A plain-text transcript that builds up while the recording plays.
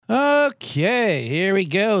Okay, here we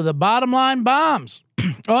go. The Bottom Line Bombs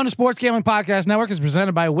on the Sports Gambling Podcast Network is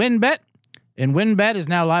presented by WynnBET. And WynnBET is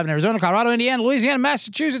now live in Arizona, Colorado, Indiana, Louisiana,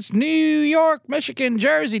 Massachusetts, New York, Michigan,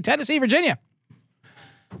 Jersey, Tennessee, Virginia.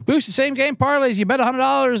 Boost the same game parlays. You bet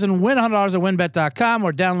 $100 and win $100 at WynnBET.com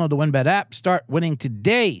or download the WynnBET app. Start winning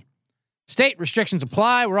today. State restrictions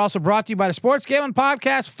apply. We're also brought to you by the Sports Gambling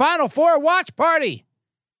Podcast Final Four Watch Party,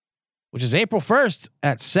 which is April 1st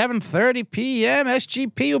at 7:30 p.m.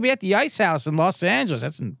 SGP will be at the Ice House in Los Angeles.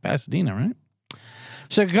 That's in Pasadena, right?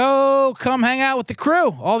 So go come hang out with the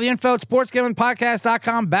crew. All the info at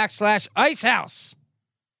sportsgamblingpodcast.com/icehouse.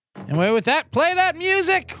 And with that, play that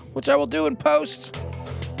music, which I will do in post.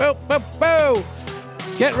 Boo, boo, boo.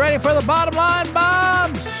 Get ready for the Bottom Line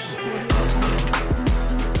Bombs.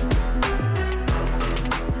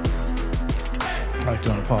 I like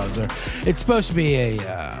doing a pause there. It's supposed to be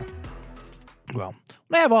a... Well,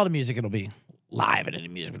 when I have all the music, it'll be live and any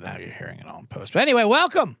music, but now you're hearing it all in post. But anyway,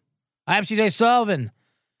 welcome. I'm CJ Sullivan,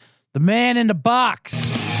 the man in the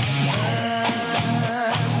box.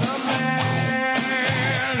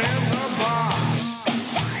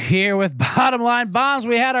 Here with Bottom Line Bombs.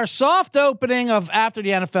 We had our soft opening of after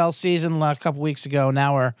the NFL season a couple weeks ago.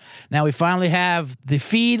 Now we finally have the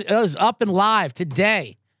feed is up and live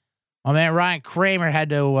today. My man Ryan Kramer had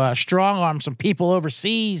to strong arm some people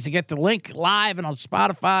overseas to get the link live and on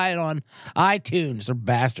Spotify and on iTunes. They're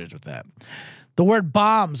bastards with that. The word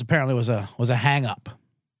bombs apparently was a hang up.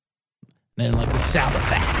 They didn't like the sound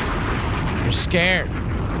effects. They're scared.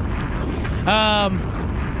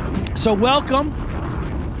 So welcome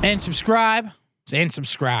and subscribe. I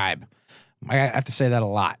have to say that a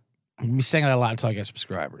lot. I'm gonna be saying that a lot until I get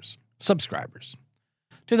subscribers.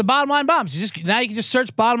 To the Bottom Line Bombs. Now you can just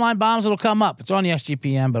search Bottom Line Bombs. It'll come up. It's on the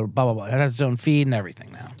SGPN, but blah, blah, blah. It has its own feed and everything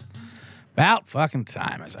now. About fucking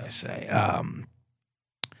time, as I say.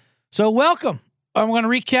 So welcome. I'm going to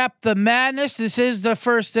recap the madness. This is the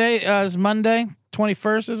first day. It's Monday,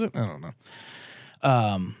 21st, is it? I don't know.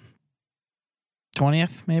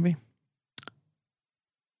 20th, maybe.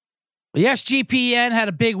 The SGPN had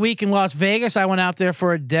a big week in Las Vegas. I went out there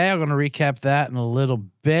for a day. I'm going to recap that in a little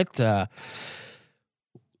bit.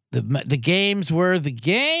 The games were the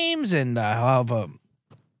games, and I'll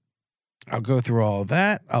go through all of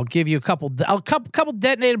that. I'll give you a couple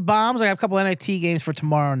detonated bombs. I have a couple NIT games for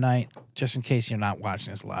tomorrow night, just in case you're not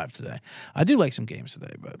watching us live today. I do like some games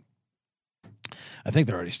today, but I think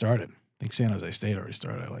they're already started. I think San Jose State already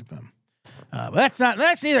started. I like them, but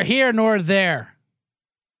that's neither here nor there.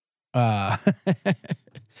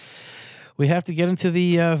 We have to get into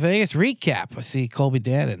the Vegas recap. I see Colby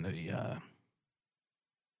Dan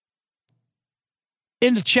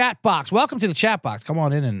in the chat box. Welcome to the chat box. Come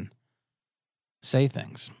on in and say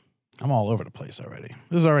things. I'm all over the place already.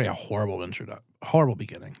 This is already a horrible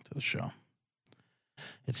beginning to the show.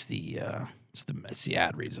 It's the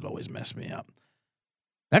ad reads that always mess me up.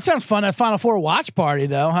 That sounds fun. At Final Four watch party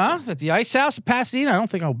though, huh? At the Ice House in Pasadena. I don't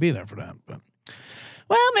think I'll be there for that, but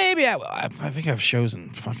maybe I will. I think I have shows in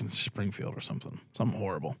fucking Springfield or something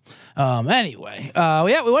horrible. Anyway,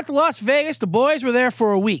 we went to Las Vegas. The boys were there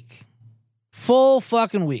for a week. Full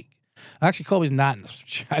fucking week. Actually, Colby's not in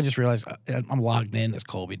this. I just realized I'm logged in as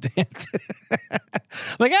Colby Dan.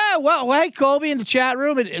 Hey, Colby in the chat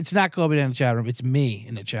room. It's not Colby Dan in the chat room. It's me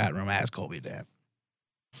in the chat room as Colby Dan.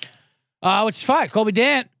 Which is fine. Colby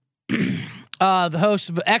Dan, the host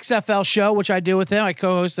of the XFL show, which I do with him. I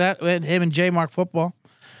co-host that with him and J Mark Football.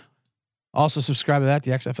 Also subscribe to that,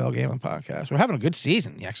 the XFL Gambling Podcast. We're having a good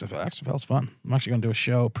season, the XFL. XFL's fun. I'm actually going to do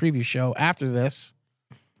a preview show after this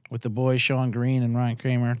with the boys, Sean Green and Ryan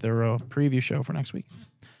Kramer. They're a preview show for next week.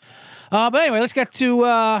 But anyway, let's get to...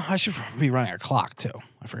 I should be running our clock, too.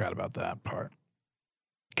 I forgot about that part.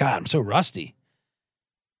 God, I'm so rusty.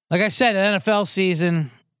 Like I said, the NFL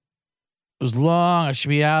season was long. I should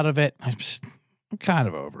be out of it. I'm kind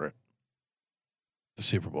of over it. The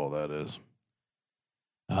Super Bowl, that is.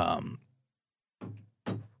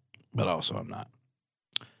 But also I'm not.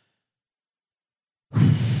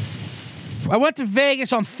 I went to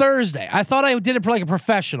Vegas on Thursday. I thought I did it like a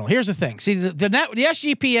professional. Here's the thing. See, the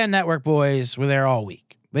SGPN network boys were there all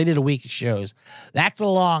week. They did a week of shows. That's a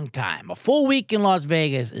long time. A full week in Las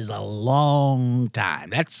Vegas is a long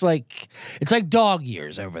time. It's like dog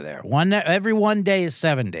years over there. Every 1 day is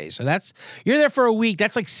 7 days. So you're there for a week.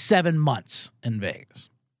 That's like 7 months in Vegas.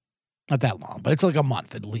 Not that long, but it's like a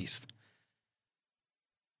month at least.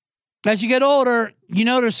 As you get older,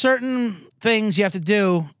 there's certain things you have to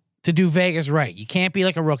do Vegas right. You can't be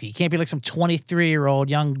like a rookie. You can't be like some 23-year-old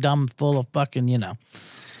young, dumb, full of fucking,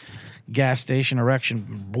 gas station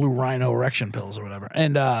erection, Blue Rhino erection pills or whatever.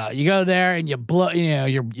 And you go there and you blow,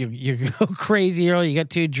 you go crazy early, you get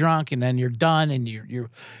too drunk, and then you're done, and you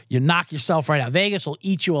knock yourself right out. Vegas will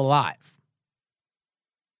eat you alive.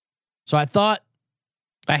 So I thought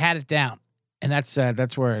I had it down, and that's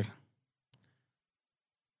where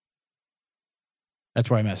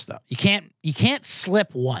I messed up. You can't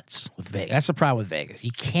slip once with Vegas. That's the problem with Vegas.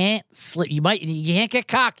 You can't slip. You can't get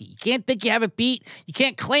cocky. You can't think you have it beat. You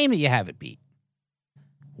can't claim that you have it beat.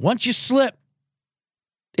 Once you slip,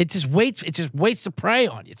 it just waits to prey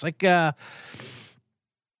on you. It's like the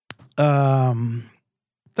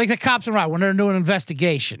cops and when they're doing an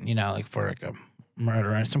investigation, like for like a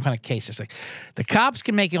murder or some kind of case. It's like the cops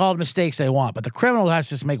can make all the mistakes they want, but the criminal has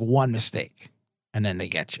to just make one mistake, and then they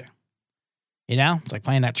get you. It's like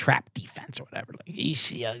playing that trap defense or whatever. Like you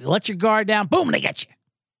see, you let your guard down, boom, they get you.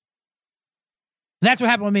 And that's what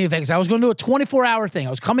happened with me in Vegas. I was going to do a 24-hour thing. I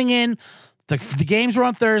was coming in. The games were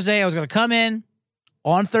on Thursday. I was going to come in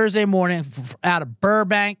on Thursday morning out of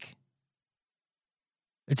Burbank.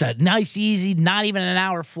 It's a nice, easy, not even an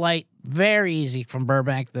hour flight. Very easy from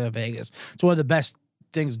Burbank to Vegas. It's one of the best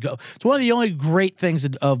things go. It's one of the only great things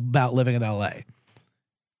about living in L.A.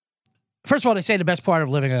 First of all, they say the best part of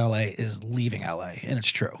living in LA is leaving LA, and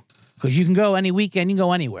it's true. Because you can go any weekend, you can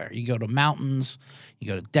go anywhere. You can go to mountains, you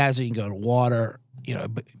go to desert, you can go to water,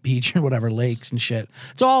 beach and whatever, lakes and shit.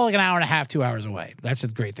 It's all like an hour and a half, 2 hours away. That's the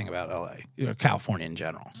great thing about LA, California in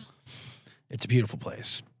general. It's a beautiful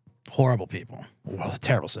place. Horrible people. Well,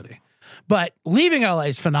 terrible city. But leaving LA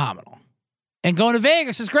is phenomenal. And going to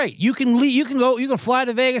Vegas is great. You can fly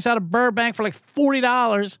to Vegas out of Burbank for like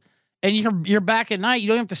 $40. And you're back at night. You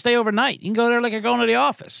don't have to stay overnight. You can go there like you're going to the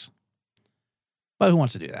office. But who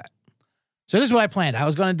wants to do that? So this is what I planned. I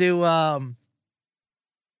was going to do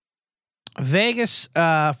Vegas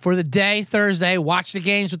for the day, Thursday, watch the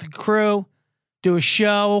games with the crew, do a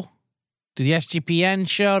show, do the SGPN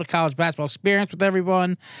show, the college basketball experience with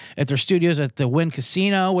everyone at their studios at the Wynn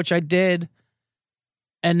Casino, which I did.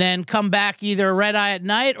 And then come back either red eye at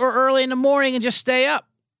night or early in the morning and just stay up.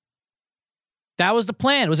 That was the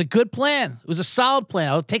plan. It was a good plan. It was a solid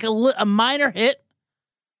plan. I would take a minor hit,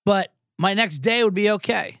 but my next day would be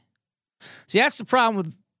okay. See, that's the problem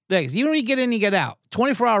with Vegas. Even when you get in, you get out.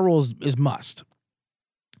 24-hour rule is must.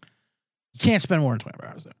 You can't spend more than 24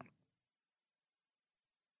 hours there.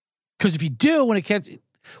 Because if you do, when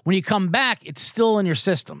you come back, it's still in your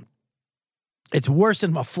system. It's worse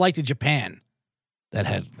than a flight to Japan that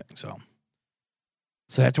had things.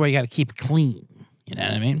 So that's why you got to keep it clean. You know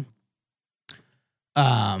what I mean?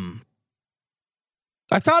 I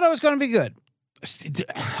thought I was going to be good.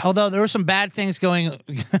 Although there were some bad things there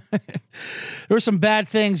were some bad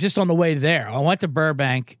things just on the way there. I went to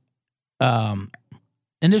Burbank, and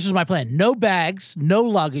this was my plan. No bags, no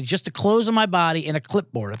luggage, just the clothes on my body and a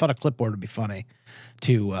clipboard. I thought a clipboard would be funny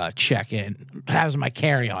to check in. Have my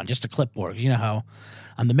carry-on, just a clipboard. You know how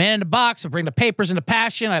I'm the man in the box. I bring the papers and the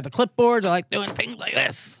passion. I have the clipboards. I like doing things like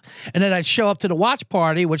this. And then I'd show up to the watch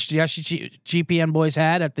party, which the SGPN boys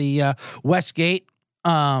had at the Westgate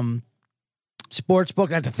sports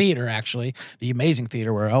book at the theater, actually. The amazing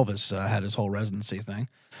theater where Elvis had his whole residency thing.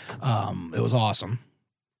 It was awesome.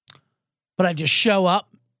 But I'd just show up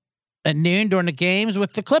at noon during the games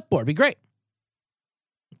with the clipboard. It'd be great.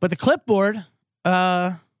 But the clipboard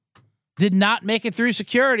did not make it through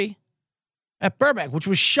security at Burbank, which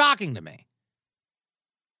was shocking to me.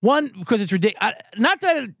 One, because it's ridiculous. Not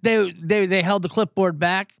that they held the clipboard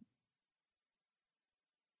back,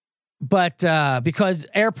 but because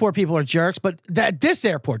airport people are jerks. But this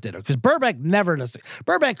airport did it, because Burbank never does.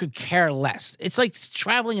 Burbank could care less. It's like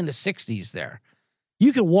traveling in the 60s there.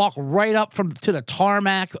 You can walk right up to the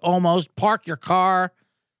tarmac, almost park your car,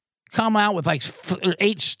 come out with like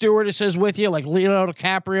 8 stewardesses with you, like Leonardo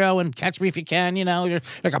DiCaprio and Catch Me If You Can. You're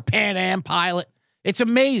like a Pan Am pilot. It's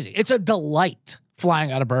amazing. It's a delight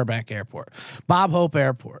flying out of Burbank Airport, Bob Hope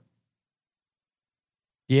Airport,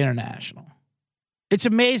 the International. It's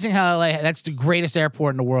amazing how that's the greatest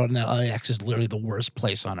airport in the world, and LAX is literally the worst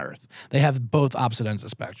place on earth. They have both opposite ends of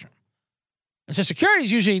the spectrum. And so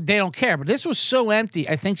security's usually, they don't care, but this was so empty.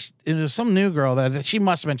 I think it was some new girl that she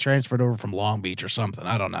must have been transferred over from Long Beach or something.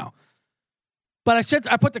 I don't know. But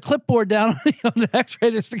I put the clipboard down on the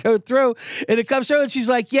X-ray just to go through, and it comes through, and she's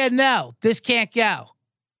like, "Yeah, no, this can't go."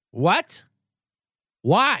 What?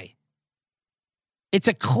 Why? It's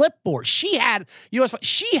a clipboard. She had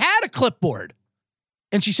a clipboard,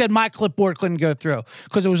 and she said my clipboard couldn't go through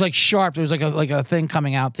because it was like sharp. There was like a thing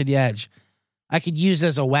coming out to the edge. I could use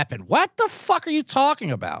as a weapon. What the fuck are you talking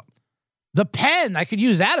about? The pen, I could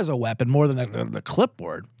use that as a weapon more than the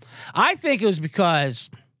clipboard. I think it was because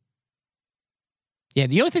Yeah,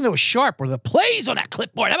 the only thing that was sharp were the plays on that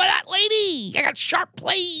clipboard. How about that, lady? I got sharp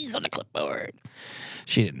plays on the clipboard.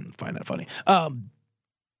 She didn't find that funny.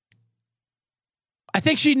 I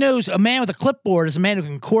think she knows a man with a clipboard is a man who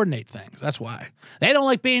can coordinate things. That's why. They don't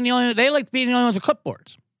like being the only. They like being the only ones with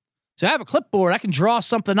clipboards. So I have a clipboard. I can draw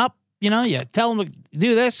something up. You tell them to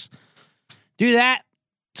do this, do that.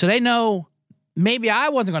 So they know maybe I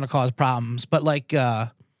wasn't going to cause problems, but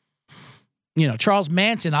Charles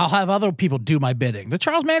Manson, I'll have other people do my bidding. Did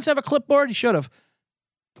Charles Manson have a clipboard? He should have.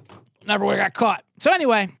 Never would have got caught. So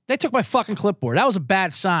anyway, they took my fucking clipboard. That was a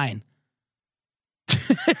bad sign.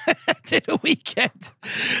 To the weekend,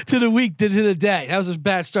 to the day. That was a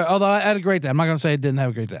bad start. Although I had a great day. I'm not going to say I didn't have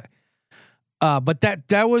a great day. But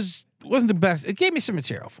that wasn't the best. It gave me some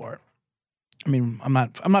material for it. I mean, I'm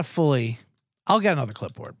not fully. I'll get another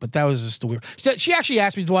clipboard, but that was just the weird. She actually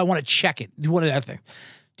asked me, "Do I want to check it? Do you want that thing?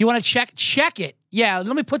 Do you want to check it? Yeah,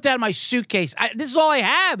 let me put that in my suitcase. This is all I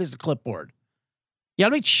have is the clipboard. Yeah,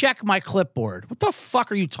 let me check my clipboard. What the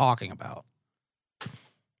fuck are you talking about?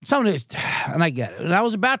 And I get it. And I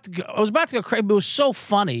was about to go crazy, but it was so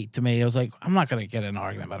funny to me. I was like, I'm not going to get in an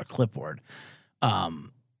argument about a clipboard.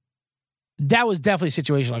 That was definitely a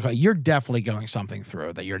situation like you're definitely going something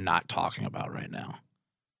through that you're not talking about right now.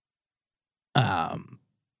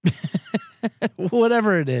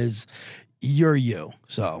 Whatever it is, you're you.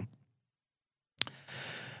 So,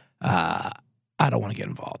 I don't want to get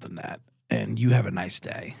involved in that. And you have a nice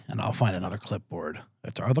day, and I'll find another clipboard.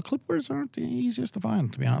 The clipboards aren't the easiest to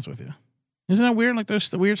find, to be honest with you. Isn't that weird? Like there's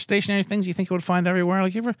the weird stationary things you think you would find everywhere.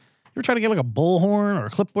 Like you ever try to get like a bullhorn or a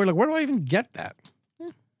clipboard? Like where do I even get that? I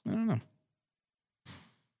don't know.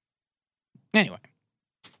 Anyway,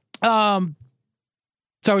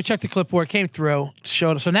 so we checked the clipboard, came through,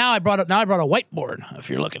 showed us. So now I brought a whiteboard. If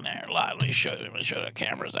you're looking there, let me show the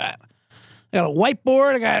cameras that. I got a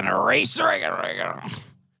whiteboard. I got an eraser. I got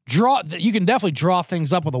draw. You can definitely draw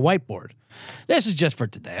things up with a whiteboard. This is just for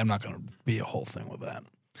today. I'm not going to be a whole thing with that.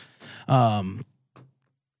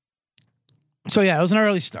 So yeah, it was an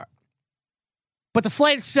early start, but the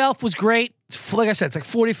flight itself was great. Like I said, it's like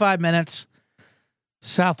 45 minutes.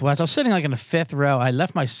 Southwest. I was sitting like in the fifth row. I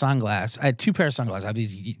left my sunglasses. I had two pairs of sunglasses. I have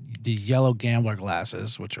these yellow gambler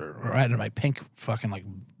glasses, which are right under my pink fucking like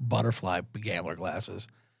butterfly gambler glasses,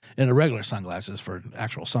 and the regular sunglasses for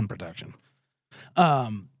actual sun protection.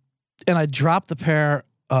 And I dropped the pair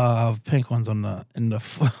of pink ones on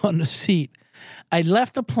the seat. I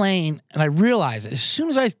left the plane and I realized it. As soon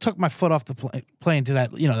as I took my foot off the plane to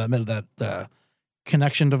that, that middle of that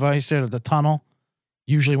connection device there to the tunnel.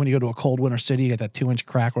 Usually when you go to a cold winter city, you get that 2-inch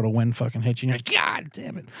crack where the wind fucking hits you and you're like, God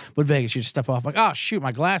damn it. But Vegas, you just step off like, oh shoot,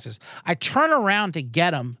 my glasses. I turn around to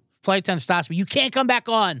get them. Flight attendant stops me. You can't come back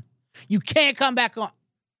on. You can't come back on.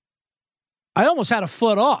 I almost had a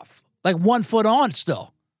foot off, like 1 foot on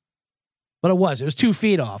still. But it was 2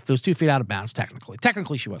 feet off. It was 2 feet out of bounds, technically.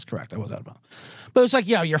 Technically, she was correct. I was out of bounds. But it was like,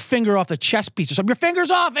 your finger off the chest piece or something. Your finger's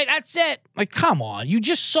off it. That's it. Like, come on. You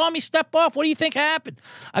just saw me step off. What do you think happened?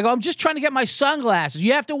 I go, I'm just trying to get my sunglasses.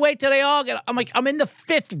 You have to wait till they all get. I'm like, I'm in the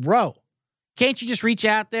fifth row. Can't you just reach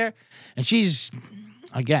out there? And she's,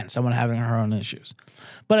 again, someone having her own issues.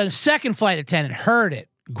 But a second flight attendant heard it,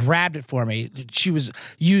 grabbed it for me. She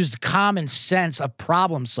used common sense of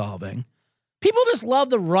problem solving. People just love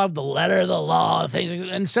to rub the letter of the law and things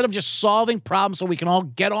instead of just solving problems so we can all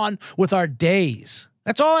get on with our days.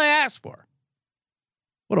 That's all I ask for.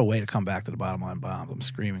 What a way to come back to the bottom line bombs. I'm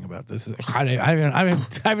screaming about this. I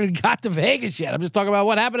haven't got to Vegas yet. I'm just talking about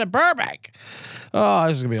what happened at Burbank. Oh,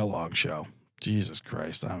 this is going to be a long show. Jesus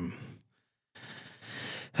Christ.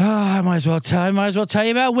 I might as well tell you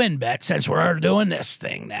about WynnBET since we're doing this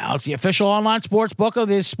thing now. It's the official online sports book of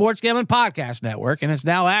the Sports Gambling Podcast Network, and it's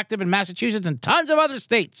now active in Massachusetts and tons of other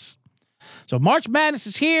states. So March Madness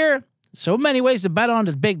is here. So many ways to bet on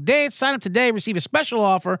the big dance. Sign up today, receive a special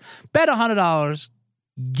offer. Bet $100,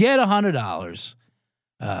 get $100.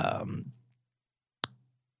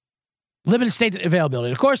 Limited state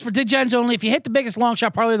availability. Of course, for DGens only, if you hit the biggest long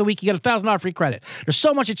shot parlay of the week, you get a $1,000 free credit. There's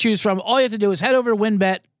so much to choose from. All you have to do is head over to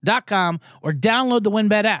WynnBET.com or download the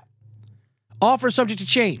WynnBET app. Offer subject to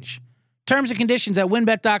change. Terms and conditions at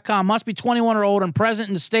WynnBET.com. Must be 21 or older and present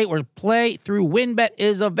in the state where play through WynnBET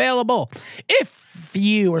is available. If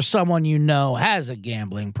you or someone you know has a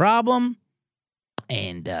gambling problem,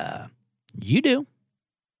 and you do,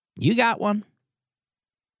 you got one.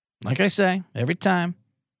 Like I say, every time.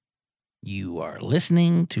 You are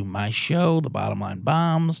listening to my show, The Bottom Line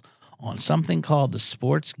Bombs, on something called the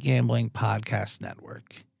Sports Gambling Podcast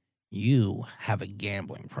Network. You have a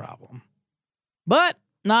gambling problem. But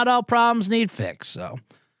not all problems need fix, so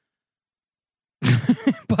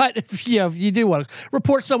But if you do want to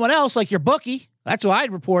report someone else, like your bookie, that's who I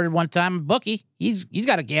reported one time. Bookie, he's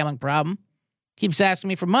got a gambling problem. Keeps asking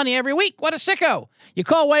me for money every week. What a sicko! You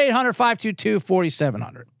call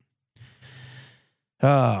 1-800-522-4700.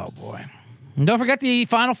 Oh boy! And don't forget the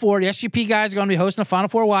Final Four. The SGP guys are going to be hosting a Final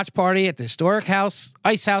Four watch party at the historic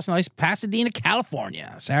Ice House in Pasadena,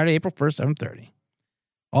 California, Saturday, April 1st, 7:30.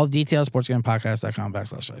 All the details,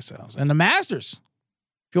 sportsgamepodcast.com/ice house. And the Masters.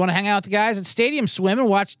 If you want to hang out with the guys at Stadium Swim and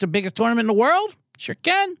watch the biggest tournament in the world, sure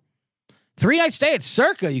can. 3-night stay at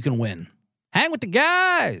Circa you can win. Hang with the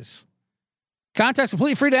guys. Contact's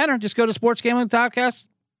completely free to enter. Just go to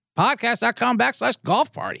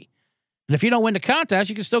sportsgamingpodcast.com/golf party. And if you don't win the contest,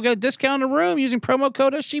 you can still get a discount in the room using promo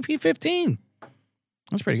code SGP15.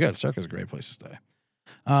 That's pretty good. Circa's a great place to stay.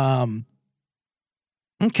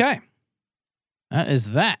 Okay. That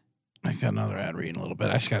is that. I got another ad reading a little bit.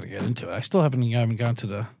 I just got to get into it. I still haven't gone to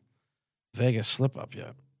the Vegas slip up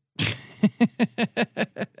yet.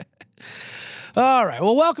 All right.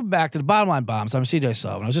 Well, welcome back to the Bottom Line Bombs. I'm CJ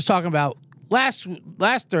Sullivan. I was just talking about last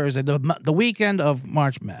Thursday, the weekend of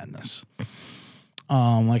March Madness.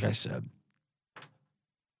 Like I said.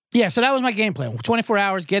 Yeah, so that was my game plan. 24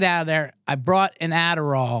 hours, get out of there. I brought an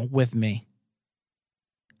Adderall with me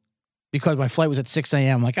because my flight was at 6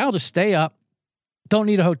 a.m. I'm like, I'll just stay up. Don't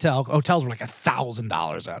need a hotel. Hotels were like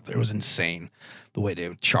 $1,000 out there. It was insane the way they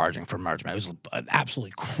were charging for March Madness. It was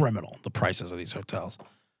absolutely criminal, the prices of these hotels.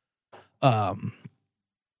 But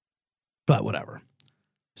whatever.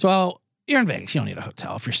 So you're in Vegas. You don't need a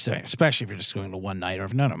hotel if you're staying, especially if you're just going to one night. Or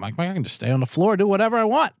if I'm like, I can just stay on the floor, do whatever I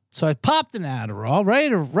want. So I popped an Adderall,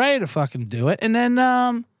 ready to fucking do it. And then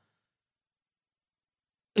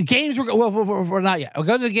the games were not yet. I'll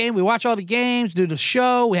go to the game. We watch all the games, do the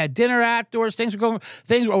show. We had dinner afterwards. Things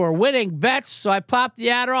were winning bets. So I popped the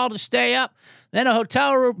Adderall to stay up. Then a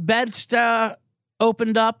hotel room bed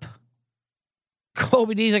opened up.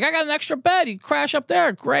 Kobe D's like, I got an extra bed. You crash up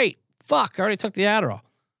there. Great. Fuck. I already took the Adderall.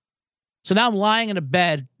 So now I'm lying in a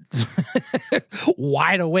bed,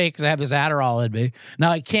 wide awake because I have this Adderall in me.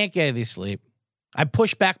 Now I can't get any sleep. I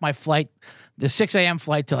pushed back my flight, the 6 a.m.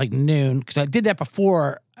 flight to like noon because I did that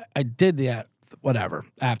before I did the whatever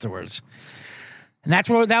afterwards. And that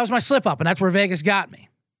was my slip up, and that's where Vegas got me.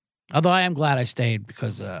 Although I am glad I stayed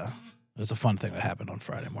because it was a fun thing that happened on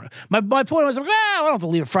Friday morning. My point was, I don't have to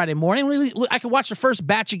leave it Friday morning. I could watch the first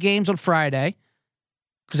batch of games on Friday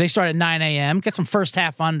because they start at 9 a.m., get some first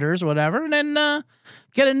half unders or whatever, and then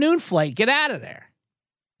get a noon flight, get out of there.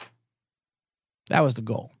 That was the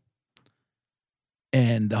goal.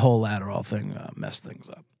 And the whole Adderall thing messed things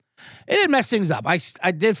up. It didn't mess things up. I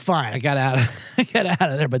did fine. I got out of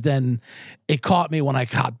there, but then it caught me when I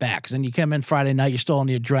got back. Because then you come in Friday night, you're still on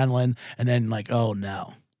the adrenaline, and then like, oh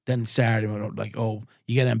no. Then Saturday, like, oh,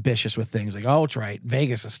 you get ambitious with things. Like, oh, it's right.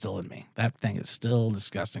 Vegas is still in me. That thing is still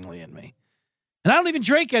disgustingly in me. And I don't even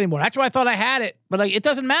drink anymore. That's why I thought I had it. But like, it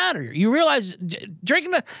doesn't matter. You realize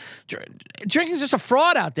drinking is just a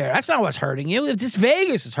fraud out there. That's not what's hurting you. It's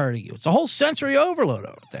Vegas is hurting you. It's a whole sensory overload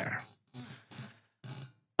out there.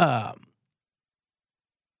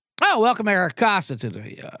 Welcome Eric Costa to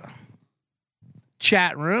the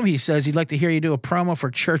chat room. He says he'd like to hear you do a promo for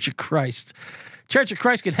Church of Christ. Church of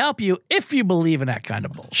Christ could help you if you believe in that kind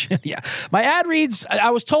of bullshit. Yeah. My ad reads, I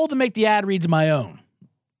was told to make the ad reads my own.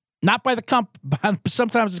 Not by the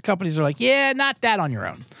sometimes the companies are like, yeah, not that on your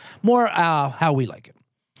own. More how we like it.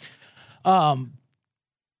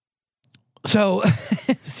 So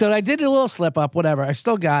I did a little slip up, whatever. I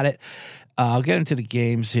still got it. I'll get into the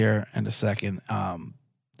games here in a second.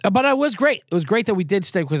 But it was great. It was great that we did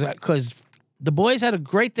stay because the boys had a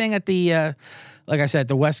great thing at the, like I said,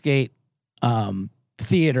 the Westgate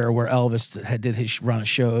theater where Elvis did his run of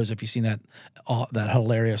shows. If you've seen that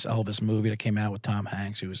hilarious Elvis movie that came out with Tom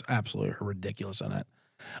Hanks, who was absolutely ridiculous in it.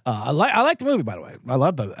 I like the movie, by the way. I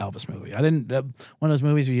love the Elvis movie. I didn't one of those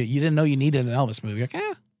movies where you didn't know you needed an Elvis movie. Like,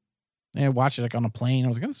 and I watched it like on a plane. I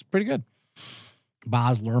was like, this is pretty good.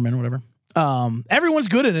 Baz Luhrmann, whatever. Everyone's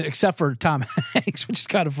good in it except for Tom Hanks, which is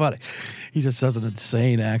kind of funny. He just has an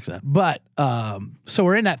insane accent. But so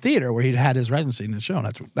we're in that theater where he had his residency in the show, and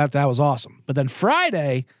that was awesome. But then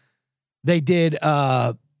Friday, they did.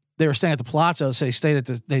 They were staying at the Palazzo, so they stayed at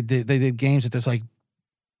they did games at this like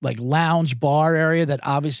lounge bar area that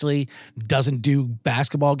obviously doesn't do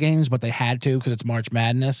basketball games, but they had to because it's March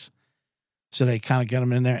Madness. So they kind of get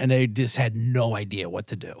them in there, and they just had no idea what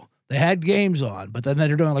to do. They had games on, but then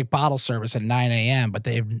they're doing like bottle service at 9 a.m. But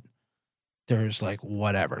there's like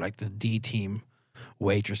whatever, like the D team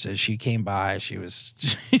waitresses. She came by. She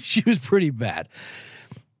was she was pretty bad.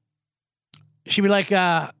 She'd be like,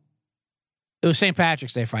 It was St.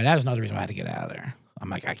 Patrick's Day Friday. That was another reason why I had to get out of there. I'm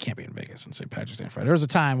like, I can't be in Vegas on St. Patrick's Day Friday. There was a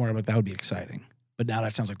time where I'm like, that would be exciting. But now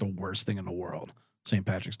that sounds like the worst thing in the world. St.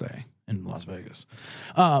 Patrick's Day in Las Vegas.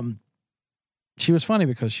 She was funny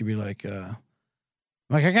because she'd be like, I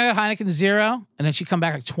got a Heineken Zero. And then she'd come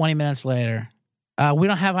back like 20 minutes later. We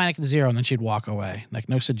don't have Heineken Zero. And then she'd walk away. Like,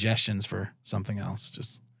 no suggestions for something else.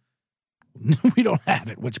 Just, we don't have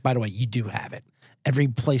it. Which, by the way, you do have it. Every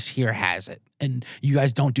place here has it. And you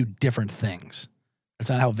guys don't do different things.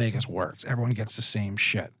 That's not how Vegas works. Everyone gets the same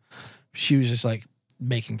shit. She was just like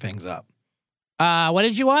making things up. What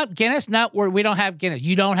did you want? Guinness? No, we don't have Guinness.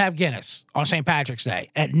 You don't have Guinness on St. Patrick's Day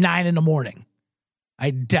at 9 a.m. I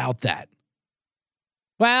doubt that.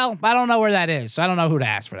 Well, I don't know where that is. I don't know who to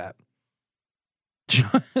ask for that.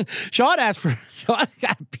 Sean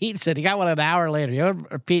got pizza. He got one an hour later. You know,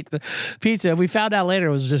 pizza. We found out later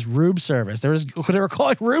it was just room service. They were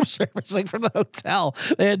calling room service like from the hotel.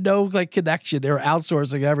 They had no like connection. They were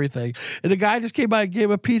outsourcing everything. And the guy just came by and gave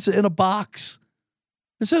a pizza in a box.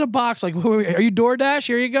 It's in a box. Like, are you DoorDash?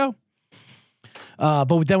 Here you go.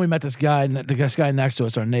 But then we met this guy, and this guy next to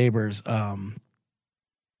us, our neighbors. He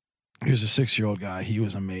was a 6-year-old guy. He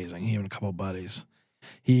was amazing. He and a couple of buddies.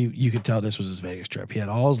 You could tell this was his Vegas trip. He had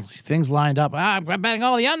all these things lined up. I'm betting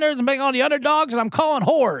all the unders. I'm betting all the underdogs, and I'm calling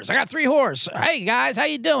whores. I got 3 whores. Hey, guys, how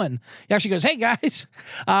you doing? He actually goes, hey, guys,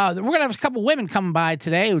 we're going to have a couple women coming by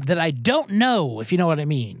today that I don't know, if you know what I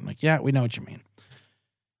mean. I'm like, yeah, we know what you mean.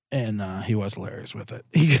 And he was hilarious with it.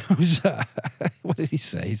 He goes, what did he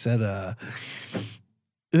say? He said,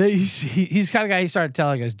 he's kind of guy. He started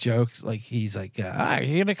telling us jokes. Like he's like, all right,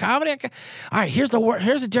 you into comedy? All right, here's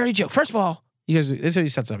a dirty joke. First of all, he goes, this is what he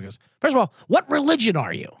sets up. He goes, first of all, what religion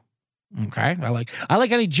are you? Okay, I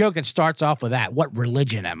like any joke that starts off with that. What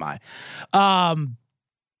religion am I?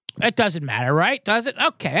 It doesn't matter, right? Does it?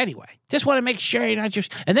 Okay, anyway. Just want to make sure you're not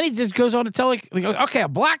just... And then he just goes on to tell, like, okay, a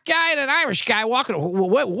black guy and an Irish guy walking...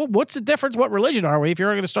 What's the difference? What religion are we if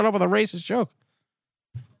you're going to start off with a racist joke?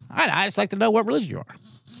 I just like to know what religion you are.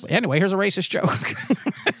 Anyway, here's a racist joke.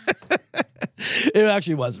 It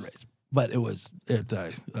actually was racist, but it was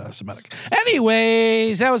Semitic.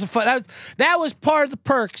 Anyways, that was a fun... That was part of the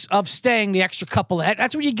perks of staying the extra couple...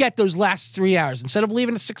 That's where you get those last 3 hours. Instead of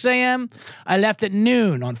leaving at 6 a.m., I left at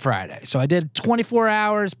noon on Friday. So I did 24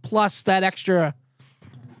 hours plus that extra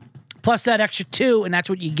 2, and that's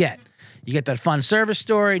what you get. You get that fun service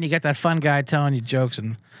story, and you get that fun guy telling you jokes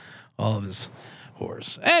and all of his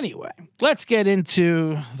whores. Anyway, let's get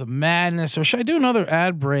into the madness. Or should I do another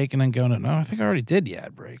ad break and then go into... No, I think I already did the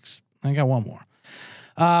ad breaks. I got one more.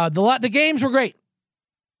 The games were great.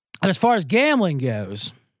 And as far as gambling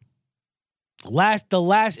goes,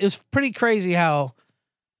 it was pretty crazy how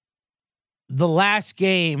the last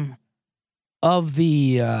game of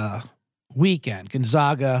the weekend,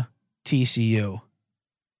 Gonzaga TCU,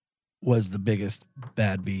 was the biggest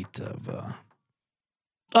bad beat of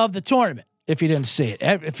the tournament. If you didn't see it,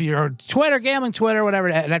 if you're gambling Twitter,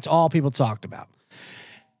 whatever, that's all people talked about.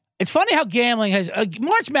 It's funny how gambling has...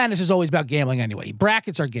 March Madness is always about gambling anyway.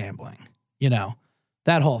 Brackets are gambling. You know,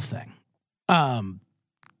 that whole thing.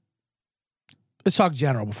 Let's talk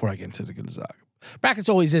general before I get into the Gonzaga. Brackets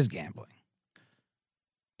always is gambling.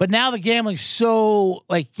 But now the gambling's so,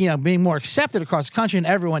 being more accepted across the country and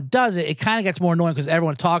everyone does it, it kind of gets more annoying because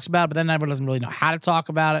everyone talks about it, but then everyone doesn't really know how to talk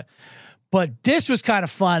about it. But this was kind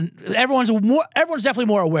of fun. Everyone's definitely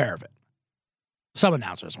more aware of it. Some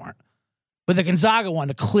announcers weren't. But the Gonzaga one,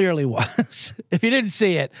 it clearly was. If you didn't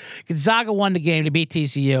see it, Gonzaga won the game to beat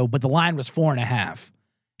TCU, but the line was 4.5.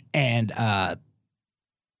 And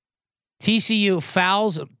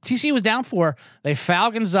TCU was down 4. They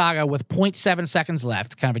foul Gonzaga with 0.7 seconds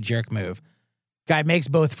left. Kind of a jerk move. Guy makes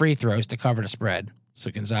both free throws to cover the spread. So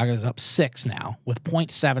Gonzaga is up 6 now with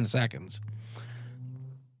 0.7 seconds.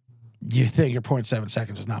 You think your 0.7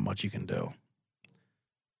 seconds is not much you can do.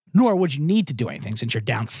 Nor would you need to do anything since you're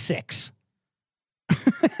down 6.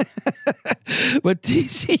 But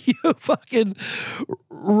TCU fucking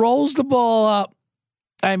rolls the ball up.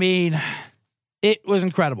 I mean, it was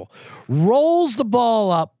incredible. Rolls the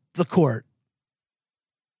ball up the court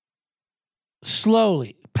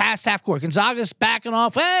slowly past half court. Gonzaga's backing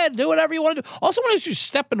off. Hey, do whatever you want to do. Also, when it's just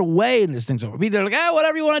stepping away and this thing's over. They're like,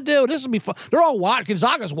 whatever you want to do. This will be fun. They're all watching.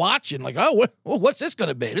 Gonzaga's watching. Like, what's this going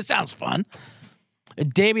to be? This sounds fun.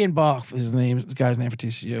 And Damian Boff is this guy's name for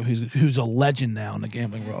TCU, who's a legend now in the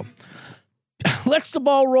gambling world. Lets the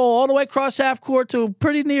ball roll all the way across half court to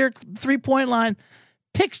pretty near 3-point line.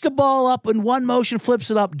 picks the ball up in one motion,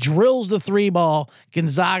 flips it up, drills the 3 ball.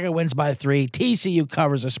 Gonzaga wins by 3. TCU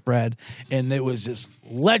covers a spread, and it was just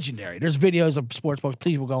legendary. There's videos of sports books.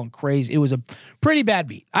 People going crazy. It was a pretty bad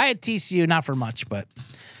beat. I had TCU, not for much, but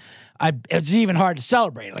it's even hard to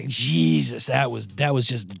celebrate. Like, Jesus, that was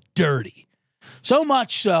just dirty. So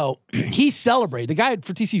much so, he celebrated. The guy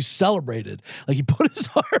for TCU celebrated. Like, he put his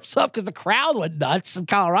arms up because the crowd went nuts in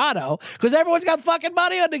Colorado because everyone's got fucking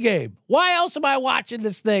money on the game. Why else am I watching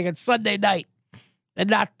this thing? It's Sunday night and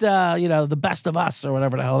not, The Best of Us or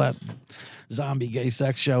whatever the hell that zombie gay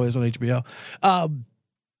sex show is on HBO.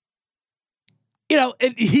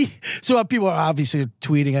 So people are obviously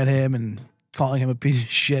tweeting at him and calling him a piece of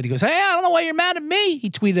shit. He goes, "Hey, I don't know why you're mad at me." He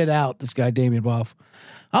tweeted out, this guy, Damian Boff.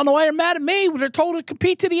 "I don't know why you're mad at me. They're told to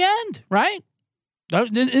compete to the end, right?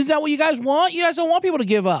 Is that what you guys want? You guys don't want people to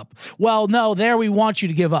give up." Well, no, we want you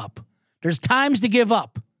to give up. There's times to give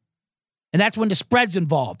up. And that's when the spread's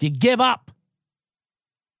involved. You give up.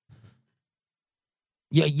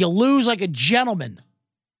 You lose like a gentleman.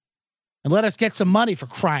 And let us get some money, for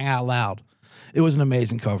crying out loud. It was an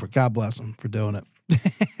amazing cover. God bless him for doing it.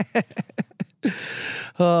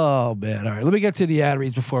 Oh, man. All right, let me get to the ad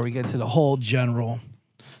reads before we get to the whole general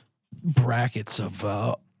brackets of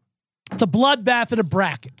the bloodbath of the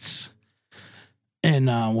brackets. And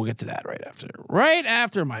we'll get to that right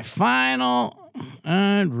after my final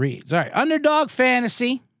ad reads. All right, Underdog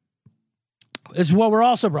Fantasy is what we're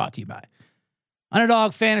also brought to you by.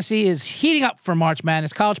 Underdog Fantasy is heating up for March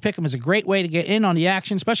Madness. College Pick'em is a great way to get in on the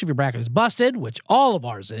action, especially if your bracket is busted, which all of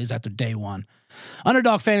ours is after day one.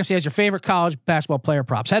 Underdog Fantasy has your favorite college basketball player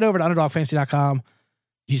props. Head over to UnderdogFantasy.com.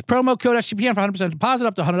 Use promo code SGPN for 100% deposit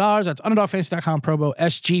up to $100. That's UnderdogFantasy.com, promo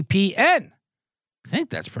SGPN. I think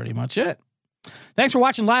that's pretty much it. Thanks for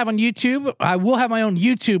watching live on YouTube. I will have my own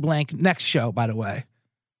YouTube link next show, by the way,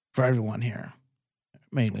 for everyone here.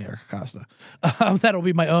 Mainly Eric Acosta. That'll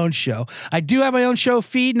be my own show. I do have my own show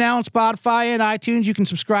feed now on Spotify and iTunes. You can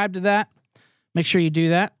subscribe to that. Make sure you do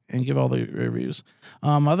that and give all the reviews.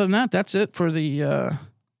 Other than that, that's it for the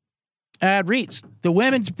ad reads. The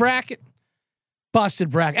women's bracket, busted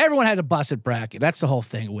bracket. Everyone had a busted bracket. That's the whole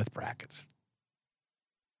thing with brackets.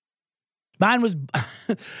 Mine was,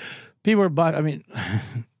 people were,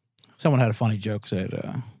 someone had a funny joke,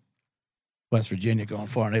 said, West Virginia going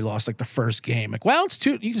far, and they lost like the first game. Like, well, it's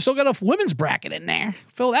you can still get a women's bracket in there.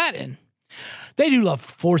 Fill that in. They do love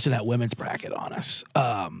forcing that women's bracket on us.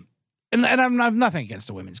 And I'm nothing against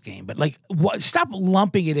the women's game, but like, stop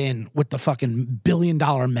lumping it in with the fucking $1 billion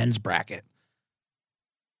men's bracket.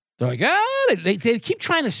 They're like, they keep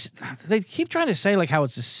trying to say like how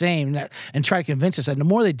it's the same and try to convince us. And the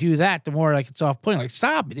more they do that, the more like it's off putting. Like,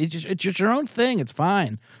 stop it. It's just your own thing. It's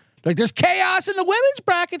fine. Like, there's chaos in the women's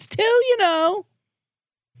brackets too,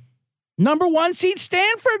 Number 1 seed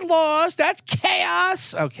Stanford lost. That's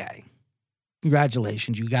chaos. Okay.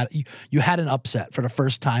 Congratulations. You had an upset for the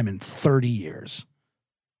first time in 30 years.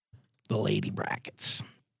 The lady brackets.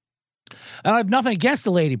 And I have nothing against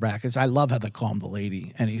the lady brackets. I love how they call them the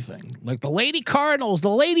lady anything. Like the Lady Cardinals, the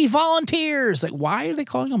Lady Volunteers. Like, why are they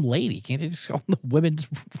calling them lady? Can't they just call them the women's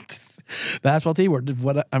basketball team? Or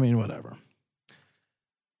whatever.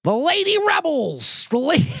 The Lady Rebels, the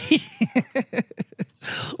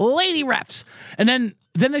Lady Reps, and then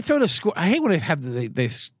they throw the score. I hate when they have they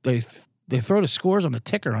throw the scores on the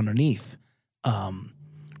ticker underneath,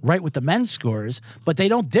 right with the men's scores, but they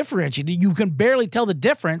don't differentiate. You can barely tell the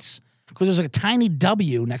difference because there's like a tiny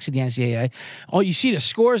W next to the NCAA. Oh, you see the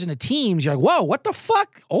scores and the teams. You're like, whoa, what the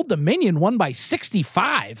fuck? Old Dominion won by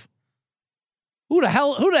 65. Who the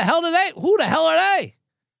hell are they?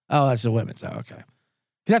 Oh, that's the women's. Oh, okay.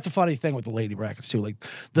 That's a funny thing with the lady brackets too. Like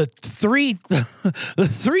the three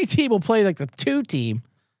team will play like the 2 team.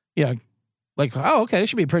 Like, oh, okay, this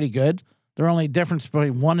should be pretty good. They're only difference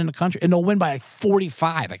between 1 in the country, and they'll win by like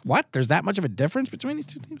 45. Like, what? There's that much of a difference between these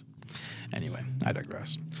 2 teams? Anyway, I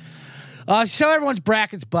digress. So everyone's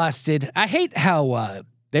bracket's busted. I hate how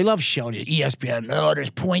they love showing it. ESPN,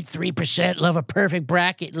 there's 0.3% love a perfect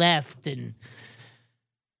bracket left, and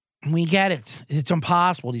we get it. It's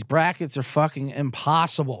impossible. These brackets are fucking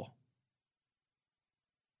impossible.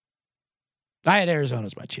 I had Arizona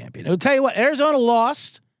as my champion. I'll tell you what, Arizona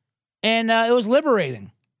lost, and it was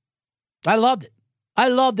liberating. I loved it. I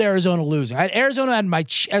loved Arizona losing. I had Arizona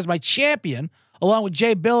as my champion, along with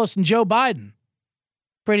Jay Billis and Joe Biden.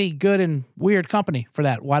 Pretty good and weird company for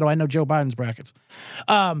that. Why do I know Joe Biden's brackets?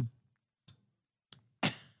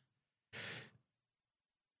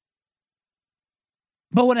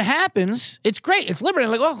 But when it happens, it's great. It's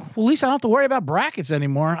liberating. Like, well, at least I don't have to worry about brackets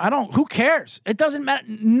anymore. Who cares? It doesn't matter.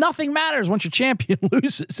 Nothing matters once your champion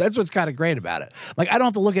loses. That's what's kind of great about it. Like, I don't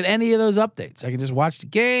have to look at any of those updates. I can just watch the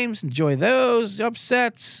games, enjoy those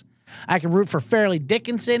upsets. I can root for Fairleigh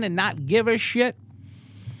Dickinson and not give a shit.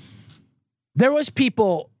 There was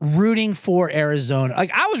people rooting for Arizona.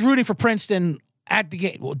 Like, I was rooting for Princeton at the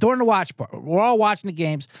game during the watch part. We're all watching the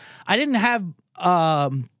games. I didn't have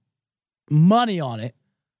money on it,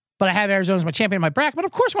 but I have Arizona as my champion in my bracket. But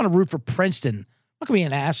of course, I want to root for Princeton. I'm not gonna be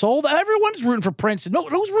an asshole. Everyone's rooting for Princeton. No,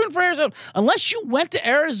 who's rooting for Arizona? Unless you went to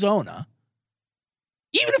Arizona,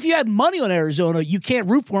 even if you had money on Arizona, you can't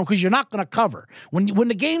root for them because you're not going to cover. When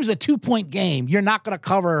the game's a 2-point game, you're not going to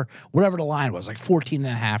cover whatever the line was, like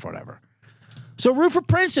 14.5 or whatever. So root for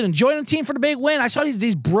Princeton and join the team for the big win. I saw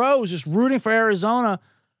these bros just rooting for Arizona.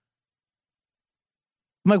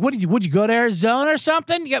 I'm like, would you go to Arizona or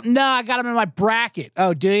something? You go, no, I got them in my bracket.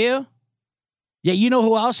 Oh, do you? Yeah, you know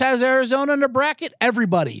who else has Arizona in their bracket?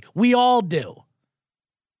 Everybody. We all do.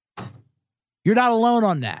 You're not alone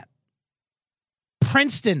on that.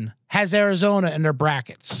 Princeton has Arizona in their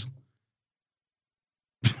brackets.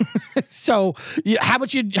 So, how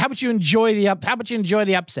about you enjoy the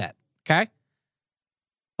upset? Okay.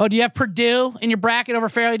 Oh, do you have Purdue in your bracket over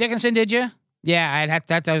Fairleigh Dickinson? Did you? Yeah,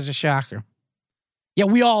 that was a shocker. Yeah,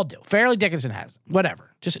 we all do. Fairleigh Dickinson has it.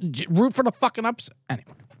 Whatever. Just root for the fucking upset.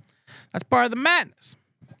 Anyway, that's part of the madness.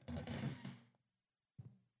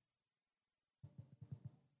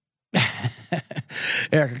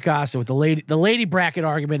 Eric Acosta with the lady bracket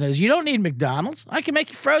argument is, you don't need McDonald's. I can make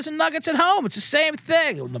you frozen nuggets at home. It's the same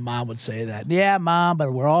thing. The mom would say that. Yeah, mom, but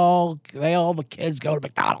all the kids go to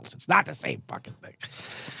McDonald's. It's not the same fucking thing.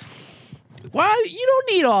 Why? You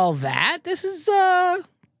don't need all that. This is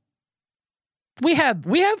we have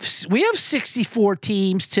 64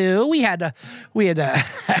 teams too. We had to we had to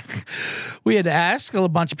ask a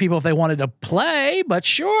bunch of people if they wanted to play, but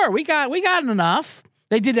sure, we got enough.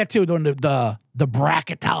 They did that too during the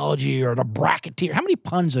bracketology or the bracketeer. How many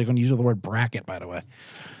puns are they going to use with the word bracket, by the way?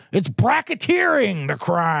 It's bracketeering the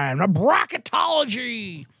crime, the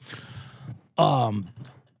bracketology.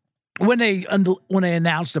 When they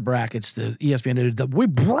announced the brackets, the ESPN did we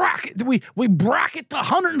bracket the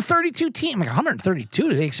 132 team. Like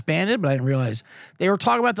 132, they expanded, but I didn't realize they were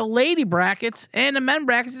talking about the lady brackets and the men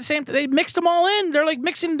brackets the same. They mixed them all in. They're like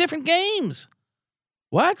mixing different games.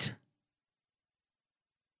 What?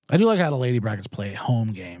 I do like how the lady brackets play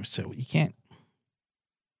home games too. You can't.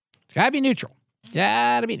 It's gotta be neutral.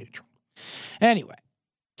 Gotta be neutral. Anyway,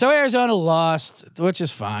 so Arizona lost, which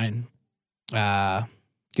is fine.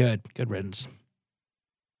 Good riddance.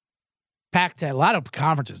 Pac-10, a lot of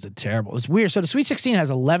conferences did terrible. It's weird. So the Sweet 16 has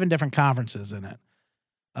 11 different conferences in it,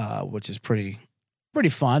 which is pretty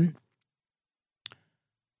fun.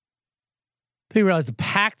 They realize the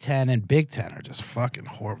Pac-10 and Big Ten are just fucking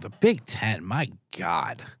horrible. The Big Ten, my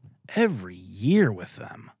God, every year with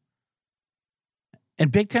them. And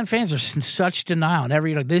Big Ten fans are in such denial. And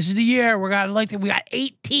every, this is the year we got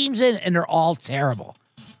 8 teams in, and they're all terrible.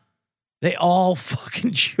 They all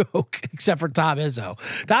fucking joke, except for Tom Izzo.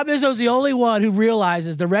 Tom Izzo's the only one who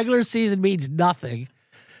realizes the regular season means nothing.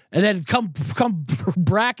 And then come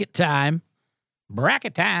bracket time,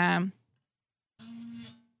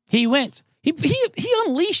 he wins. He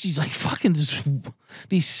unleashed these like fucking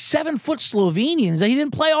these 7-foot Slovenians that he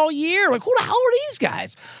didn't play all year. Like, who the hell are these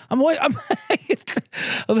guys? I'm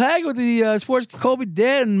hanging with the sports Kobe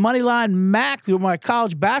Dead and Moneyline Mac, who are my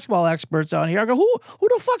college basketball experts on here. I go, who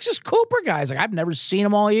the fuck's this Cooper guy? He's like, I've never seen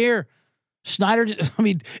him all year.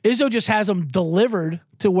 Izzo just has them delivered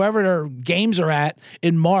to wherever their games are at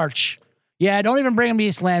in March. Yeah, don't even bring them to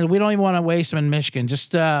East Lansing. We don't even want to waste them in Michigan.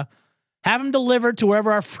 Just have them delivered to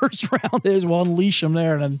wherever our first round is. We'll unleash them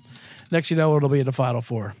there, and then next you know it'll be in the Final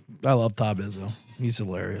Four. I love Tom Izzo. He's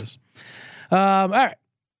hilarious. All right.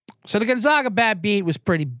 So the Gonzaga bad beat was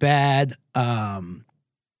pretty bad. I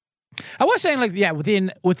was saying, like, yeah, with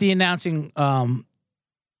the announcing,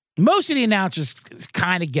 most of the announcers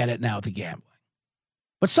kind of get it now with the gambling,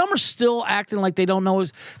 but some are still acting like they don't know.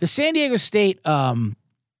 The San Diego State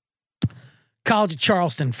College of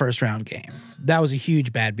Charleston first round game. That was a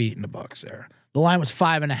huge bad beat in the books there. The line was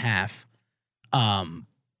 5.5.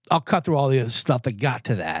 I'll cut through all the other stuff that got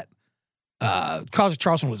to that. College of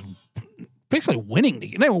Charleston was basically winning the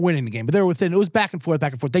game. They were winning the game, but they were within. It was back and forth.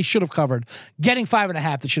 They should have covered. Getting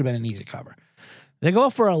 5.5, that should have been an easy cover. They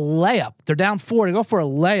go for a layup. They're down 4. They go for a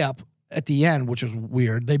layup at the end, which was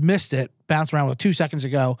weird. They missed it. Bounced around with 2 seconds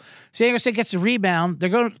ago. San Diego State gets the rebound. They're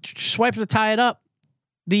going to swipe to tie it up.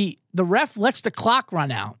 The ref lets the clock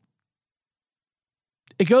run out.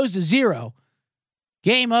 It goes to 0.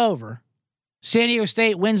 Game over. San Diego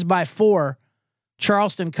State wins by 4.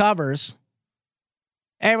 Charleston covers.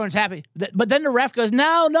 Everyone's happy. But then the ref goes,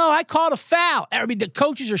 no, I called a foul. I mean, the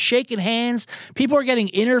coaches are shaking hands. People are getting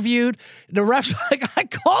interviewed. The ref's like, I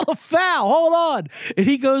called a foul. Hold on. And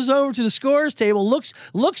he goes over to the scorer's table,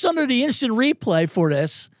 looks under the instant replay for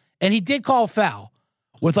this, and he did call a foul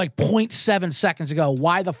with like 0.7 seconds ago.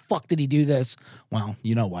 Why the fuck did he do this? Well,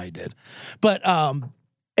 you know why he did. But, and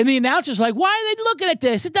the announcer's like, why are they looking at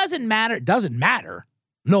this? It doesn't matter. It doesn't matter.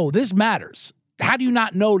 No, this matters. How do you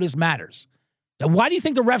not know this matters? Why do you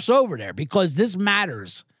think the ref's over there? Because this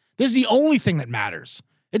matters. This is the only thing that matters.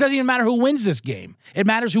 It doesn't even matter who wins this game. It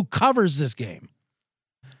matters who covers this game.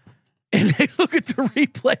 And they look at the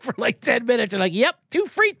replay for like 10 minutes and like, yep, 2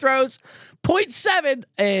 free throws, 0.7,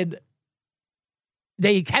 and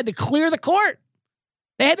they had to clear the court.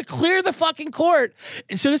 They had to clear the fucking court.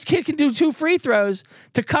 And so this kid can do 2 free throws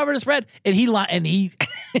to cover the spread. And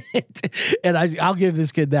I'll give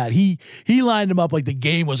this kid that. He lined him up like the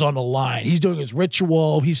game was on the line. He's doing his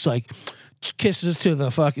ritual. He's like kisses to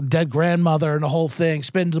the fucking dead grandmother and the whole thing,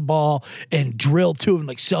 spins the ball and drilled 2 of them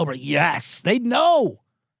like celebrate. Yes, they know.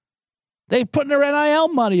 They putting their NIL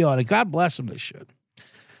money on it. God bless them. They should.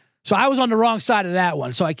 So I was on the wrong side of that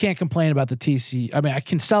one, so I can't complain about the TCU. I mean, I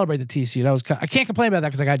can celebrate the TCU. I can't complain about that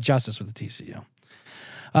because I got justice with the TCU.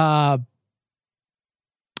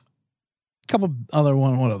 Couple other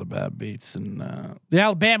one other bad beats, and the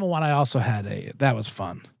Alabama one I also had that was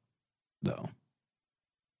fun, though.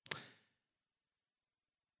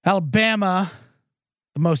 Alabama,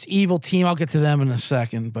 the most evil team. I'll get to them in a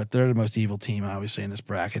second, but they're the most evil team, obviously, in this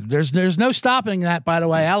bracket. There's no stopping that, by the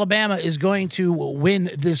way. Alabama is going to win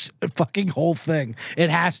this fucking whole thing. It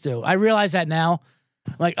has to. I realize that now.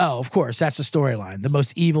 Like, oh, of course, that's the storyline. The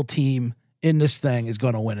most evil team in this thing is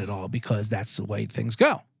going to win it all because that's the way things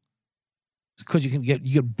go. Because you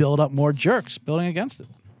can build up more jerks building against it.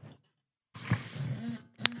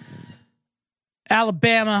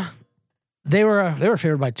 Alabama, they were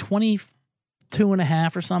favored by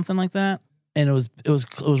 22.5 or something like that, and it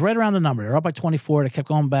was right around the number. They're up by 24. They kept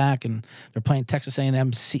going back, and they're playing Texas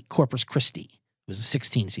A&M Corpus Christi. It was a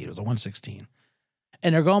 16 seed. It was a 116,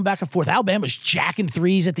 and they're going back and forth. Alabama's jacking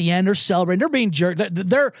threes at the end. They're celebrating. They're being jerked.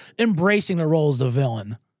 They're embracing their role as the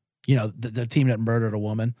villain. You know, the team that murdered a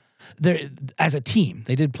woman. They're, as a team,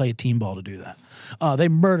 they did play team ball to do that. They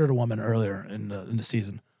murdered a woman earlier in the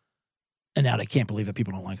season. And now they can't believe that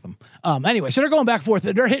people don't like them. Anyway, so they're going back and forth.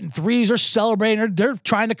 They're hitting threes. They're celebrating. They're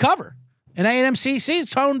trying to cover. And A&M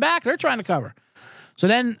CC's toned back. They're trying to cover. So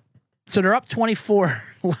they're up 24.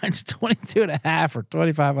 Line's 22.5 or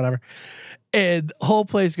 25, whatever. And the whole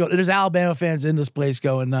place goes. There's Alabama fans in this place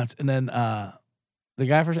going nuts. And then the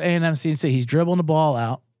guy for A&M CC, he's dribbling the ball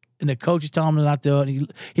out. And the coach is telling him to not do it.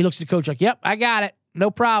 And he looks at the coach like, yep, I got it.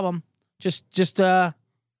 No problem. Just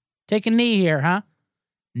take a knee here, huh?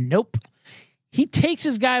 Nope. He takes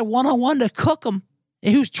his guy one-on-one to cook him.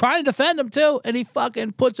 And he was trying to defend him too. And he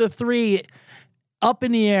fucking puts a 3 up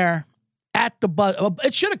in the air at the buzzer.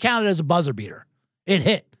 It should have counted as a buzzer beater. It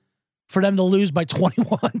hit for them to lose by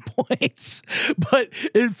 21 points. But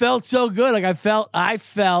it felt so good. Like I felt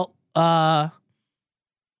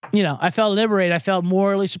liberated. I felt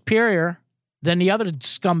morally superior than the other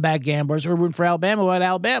scumbag gamblers who were rooting for Alabama who had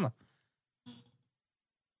Alabama.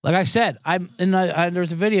 Like I said,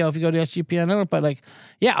 there's a video if you go to SGPN, but like,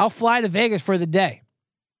 yeah, I'll fly to Vegas for the day.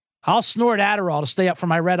 I'll snort Adderall to stay up for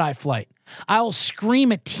my red-eye flight. I'll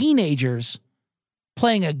scream at teenagers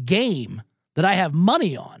playing a game that I have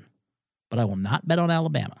money on, but I will not bet on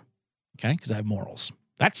Alabama, okay? Because I have morals.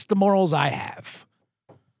 That's the morals I have.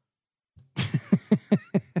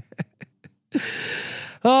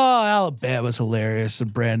 Oh, Alabama's hilarious,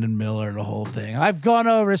 and Brandon Miller, the whole thing. I've gone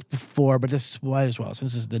over this before, but this might as well,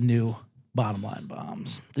 since this is the new bottom line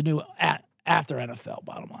bombs, the new after NFL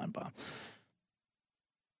bottom line bomb.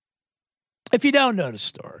 If you don't know the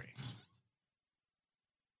story,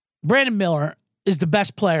 Brandon Miller is the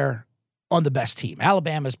best player on the best team.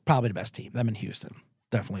 Alabama is probably the best team. Them in Houston,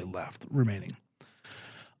 definitely left remaining.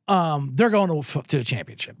 They're going to the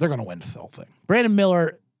championship. They're going to win the whole thing. Brandon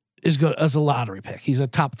Miller is good as a lottery pick. He's a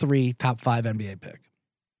top 3, top 5 NBA pick.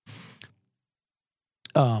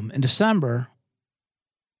 In December,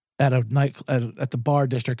 at a night at the bar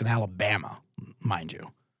district in Alabama, mind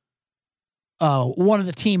you, one of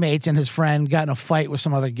the teammates and his friend got in a fight with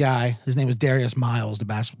some other guy. His name was Darius Miles, the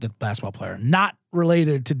basketball player, not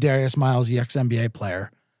related to Darius Miles, the ex-NBA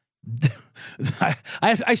player.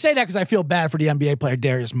 I say that because I feel bad for the NBA player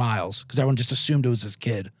Darius Miles, because everyone just assumed it was his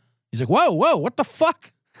kid. He's like, whoa, what the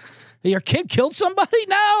fuck? Your kid killed somebody?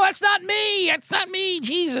 No, that's not me. That's not me.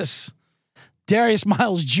 Jesus. Darius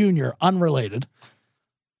Miles Jr., unrelated.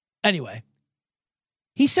 Anyway,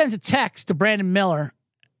 he sends a text to Brandon Miller,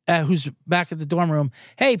 who's back at the dorm room.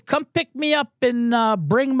 Hey, come pick me up and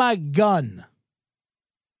bring my gun.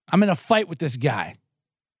 I'm in a fight with this guy.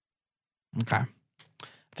 Okay.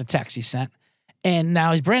 It's a text he sent. And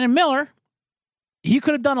now he's Brandon Miller. You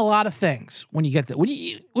could have done a lot of things when you get that. When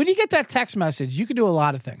you get that text message, you could do a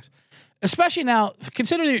lot of things. Especially now,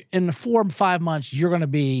 consider in 4 or 5 months, you're going to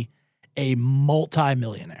be a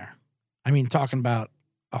multi-millionaire. I mean, talking about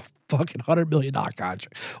a fucking $100 million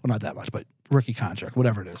contract. Well, not that much, but rookie contract,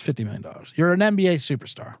 whatever it is, $50 million. You're an NBA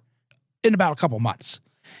superstar in about a couple months.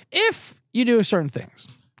 If you do certain things,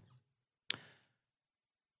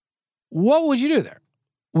 what would you do there?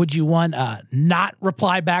 Would you not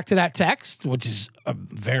reply back to that text, which is a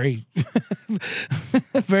very,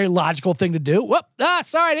 very logical thing to do? Whoop!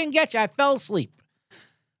 Sorry, I didn't get you. I fell asleep.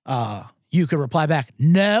 You could reply back,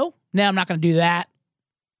 no, I'm not going to do that.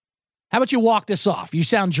 How about you walk this off? You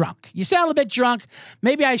sound drunk. You sound a bit drunk.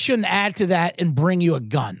 Maybe I shouldn't add to that and bring you a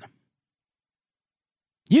gun.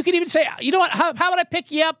 You can even say, you know what? How about I pick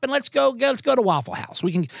you up and let's go to Waffle House.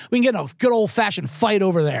 We can get a good old fashioned fight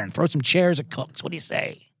over there and throw some chairs at Cooks. What do you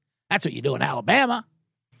say? That's what you do in Alabama.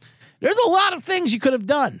 There's a lot of things you could have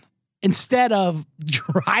done instead of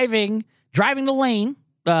driving the lane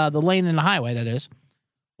in the highway, that is,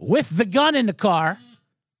 with the gun in the car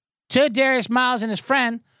to Darius Miles and his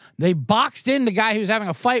friend. They boxed in the guy he was having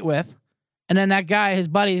a fight with, and then that guy, his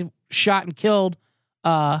buddy, shot and killed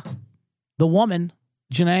the woman,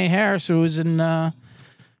 Janae Harris, who was in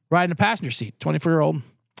riding the passenger seat, 24-year-old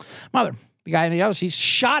mother. The guy in the other seat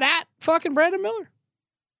shot at fucking Brandon Miller.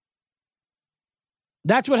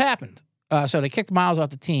 That's what happened. So they kicked Miles off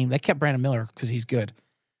the team. They kept Brandon Miller because he's good.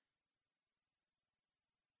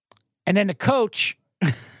 And then the coach,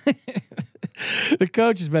 the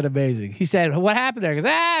coach has been amazing. He said, what happened there? He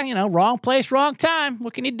goes, wrong place, wrong time.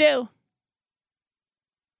 What can you do?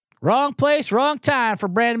 Wrong place, wrong time for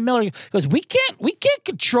Brandon Miller. He goes, we can't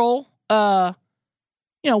control,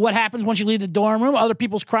 what happens once you leave the dorm room, other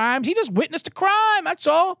people's crimes. He just witnessed a crime. That's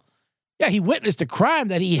all. Yeah, he witnessed a crime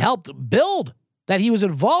that he helped build, that he was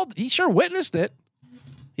involved. He sure witnessed it.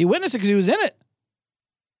 He witnessed it because he was in it.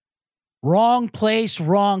 Wrong place,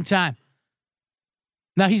 wrong time.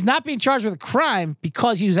 Now, he's not being charged with a crime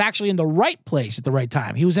because he was actually in the right place at the right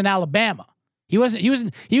time. He was in Alabama. He was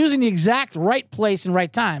in the exact right place and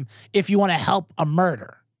right time if you want to help a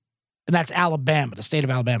murder. And that's Alabama, the state of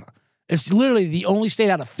Alabama. It's literally the only state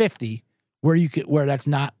out of 50 where that's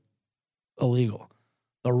not illegal.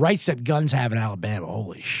 The rights that guns have in Alabama,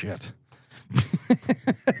 holy shit.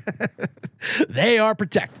 They are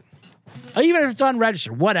protected. Even if it's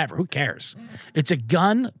unregistered, whatever, who cares? It's a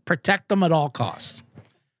gun, protect them at all costs.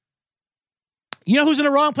 You know who's in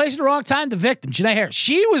the wrong place at the wrong time? The victim, Janae Harris.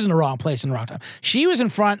 She was in the wrong place in the wrong time. She was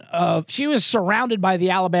she was surrounded by the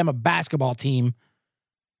Alabama basketball team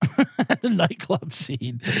at the nightclub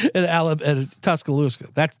scene in Tuscaloosa.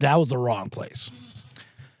 That was the wrong place.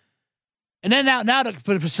 And then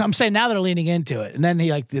but I'm saying now they're leaning into it. And then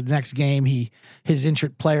the next game, his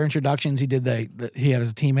player introductions, he did he had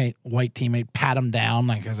his white teammate, pat him down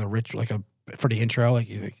for the intro,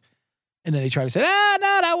 and then he tried to say, no,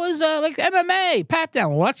 that was MMA, pat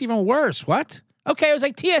down. Well, that's even worse. What? Okay, it was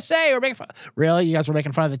like TSA. We're making fun. Really? You guys were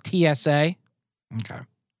making fun of the TSA? Okay.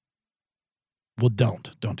 Well,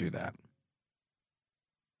 don't do that.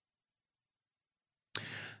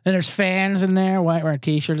 And there's fans in there wearing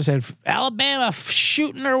T-shirts that said Alabama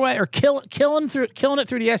shooting their way or killing it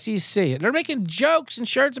through the SEC. They're making jokes and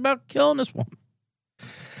shirts about killing this woman.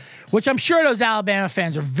 Which I'm sure those Alabama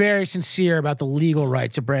fans are very sincere about the legal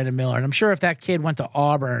rights of Brandon Miller. And I'm sure if that kid went to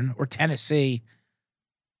Auburn or Tennessee,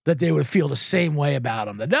 that they would feel the same way about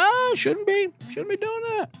him. That, no, shouldn't be doing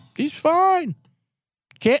that. He's fine.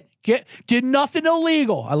 Did nothing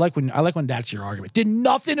illegal. I like when that's your argument. Did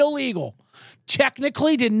nothing illegal.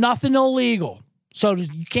 Technically did nothing illegal. So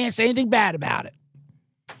you can't say anything bad about it.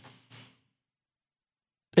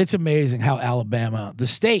 It's amazing how Alabama, the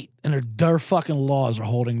state, and their fucking laws are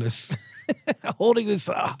holding this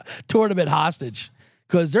tournament hostage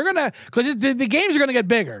because the games are gonna get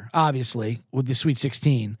bigger, obviously, with the Sweet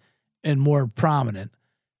 16 and more prominent,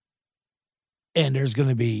 and they're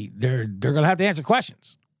gonna have to answer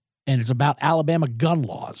questions, and it's about Alabama gun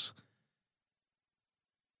laws.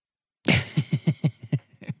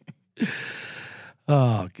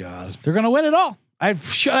 Oh God, they're gonna win it all. I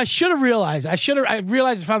should have realized. I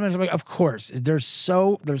realized 5 minutes. Of course, they're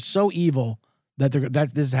so evil that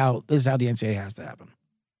this is how the NCAA has to happen.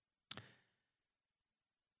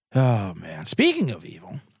 Oh man! Speaking of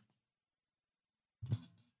evil,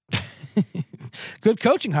 good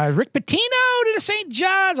coaching hires. Rick Pitino to the St.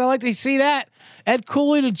 John's. I like to see that. Ed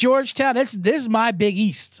Cooley to Georgetown. This is my Big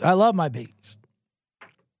East. I love my Big East.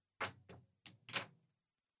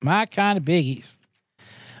 My kind of Big East.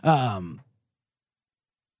 The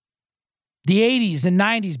 80s and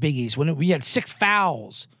 90s Big East when we had 6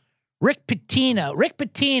 fouls. Rick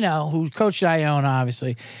Pitino, who coached Iona,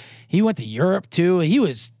 obviously. He went to Europe too. He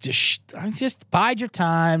was just bide your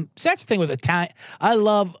time. So that's the thing with Italian. I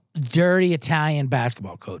love dirty Italian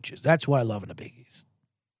basketball coaches. That's what I love in the Big East.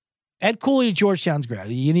 Ed Cooley to Georgetown's great.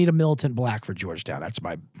 You need a militant black for Georgetown. That's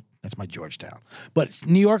my Georgetown. But it's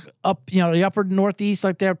New York up, the upper northeast,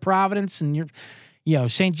 like there, Providence, and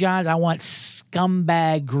St. John's. I want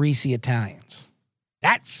scumbag, greasy Italians.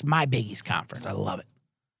 That's my Big East conference. I love it.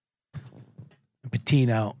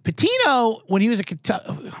 Pitino, when he was at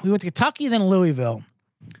Kentucky, we went to Kentucky, then Louisville.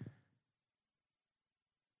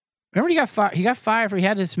 Remember he got fired? He got fired for he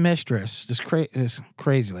had this mistress, this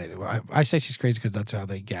crazy lady. Well, I say she's crazy because that's how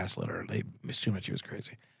they gaslit her. They assumed that she was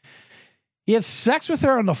crazy. He had sex with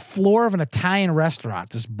her on the floor of an Italian restaurant,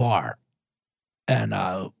 this bar. And,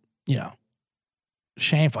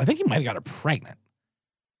 shameful. I think he might have got her pregnant.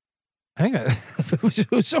 I think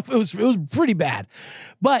it was pretty bad.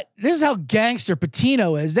 But this is how gangster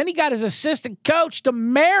Pitino is. Then he got his assistant coach to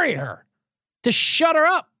marry her, to shut her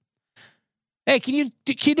up. Hey, can you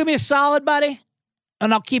do me a solid, buddy?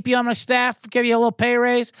 And I'll keep you on my staff, give you a little pay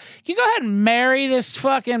raise. Can you go ahead and marry this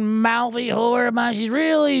fucking mouthy whore of mine? She's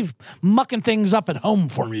really mucking things up at home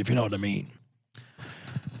for me, if you know what I mean.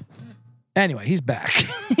 Anyway, he's back.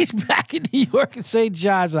 He's back in New York at St.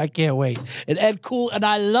 John's. I can't wait. And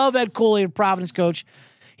I love Ed Cooley, the Providence coach.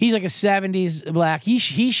 He's like a 70s black.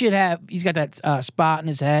 He's got that spot in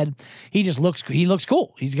his head. He looks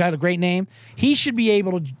cool. He's got a great name. He should be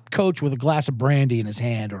able to coach with a glass of brandy in his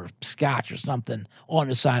hand or scotch or something on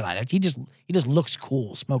the sideline. He just looks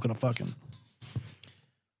cool smoking a fucking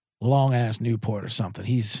long ass Newport or something.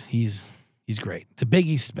 He's great. The Big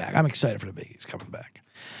East is back. I'm excited for the Big East coming back.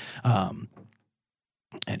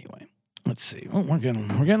 Anyway, let's see. Oh, we're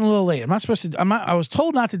getting a little late. I was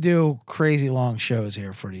told not to do crazy long shows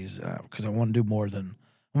here for these because I want to do more than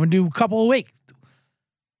I'm going to do a couple a week.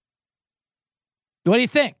 What do you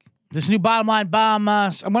think? This new bottom line bomb.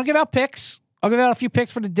 I'm going to give out picks. I'll give out a few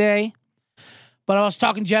picks for the day. But I was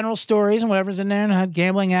talking general stories and whatever's in there and I had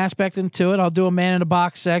gambling aspect into it. I'll do a man in the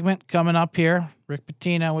box segment coming up here. Rick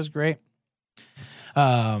Pitino was great.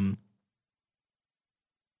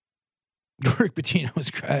 Rick Pitino was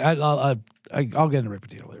great. I'll get into Rick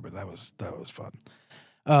Pitino later, but that was fun.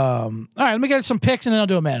 All right, let me get some picks and then I'll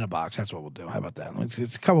do a man in a box. That's what we'll do. How about that?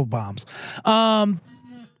 It's a couple bombs. I'll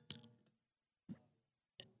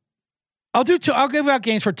give out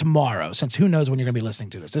games for tomorrow, since who knows when you're going to be listening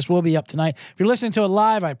to this. This will be up tonight. If you're listening to it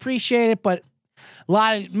live, I appreciate it, but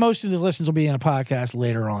most of the listens will be in a podcast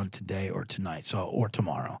later on today or tonight, or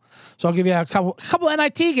tomorrow. So I'll give you a couple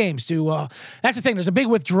NIT games to. That's the thing. There's a big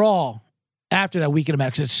withdrawal after that weekend of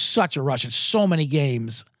Madness because it's such a rush. It's so many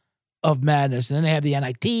games of madness, and then they have the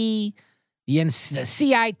NIT, the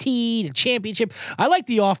CIT, the championship. I like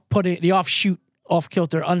the offshoot,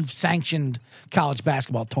 off-kilter, unsanctioned college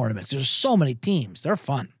basketball tournaments. There's so many teams. They're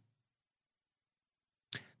fun.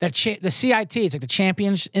 The CIT, it's like the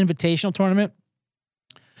Champions Invitational Tournament.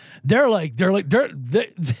 They're like they're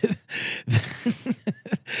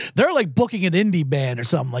booking an indie band or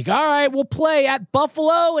something. Like, all right, we'll play at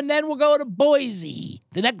Buffalo and then we'll go to Boise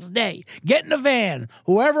the next day. Get in a van.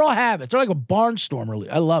 Whoever will have it. They're like a barnstormer.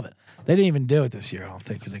 I love it. They didn't even do it this year, I don't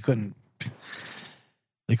think, because they couldn't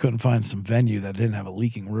find some venue that didn't have a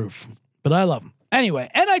leaking roof. But I love them. Anyway,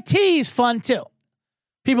 NIT is fun too.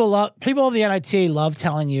 People of the NIT love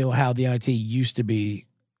telling you how the NIT used to be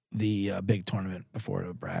the big tournament before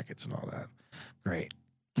the brackets and all that. Great.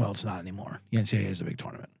 Well, it's not anymore. The NCAA is a big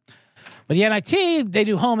tournament. But the NIT, they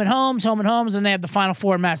do home and homes, and they have the Final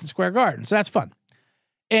Four in Madison Square Garden. So that's fun.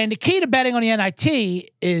 And the key to betting on the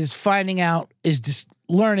NIT is just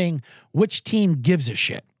learning which team gives a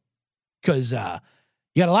shit. Because you got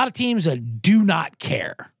a lot of teams that do not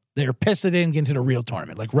care. They're pissed they didn't get into the real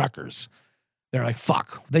tournament, like Rutgers. They're like,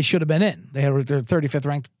 fuck, they should have been in. They had their 35th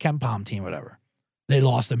ranked KenPom team, whatever. They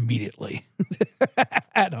lost immediately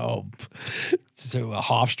at home to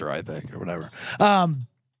Hofstra, I think, or whatever.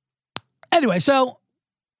 Anyway, so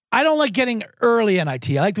I don't like getting early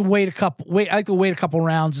NIT. I like to wait a couple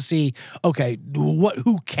rounds to see. Okay,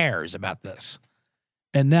 who cares about this?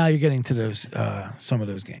 And now you're getting to those some of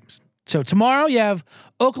those games. So tomorrow you have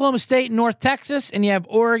Oklahoma State and North Texas, and you have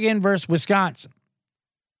Oregon versus Wisconsin.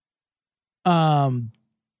 OK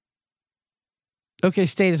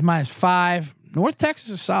State is -5. North Texas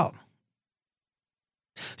is solid.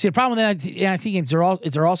 See, the problem with NIT games,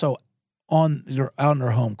 they're also on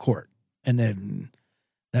their home court, and then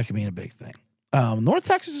that can mean a big thing. North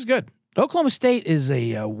Texas is good. Oklahoma State is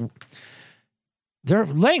they're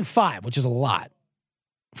laying 5, which is a lot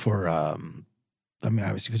for.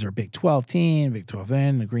 Obviously because they're a Big 12 team, Big 12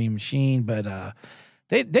 in the Green Machine, but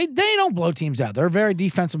they don't blow teams out. They're very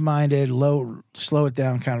defensive minded, slow it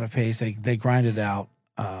down kind of a pace. They grind it out.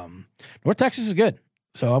 North Texas is good,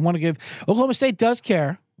 so I want to give Oklahoma State does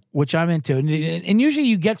care, which I'm into, and usually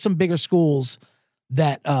you get some bigger schools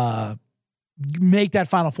that make that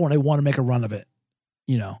Final Four and they want to make a run of it,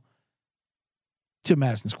 to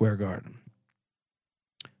Madison Square Garden.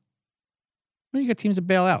 Well, you get teams that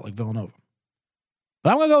bail out like Villanova.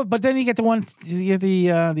 But I'm gonna go. But then you get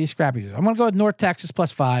the scrappy. I'm gonna go with North Texas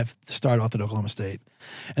 +5 to start off at Oklahoma State,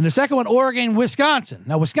 and the second one, Oregon, Wisconsin.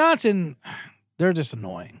 Now Wisconsin, they're just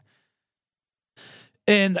annoying,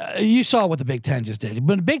 and you saw what the Big Ten just did.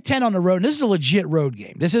 But the Big Ten on the road, and this is a legit road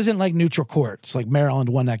game. This isn't like neutral courts. Like Maryland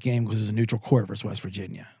won that game because it was a neutral court versus West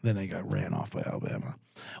Virginia. Then they got ran off by Alabama.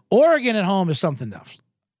 Oregon at home is something else.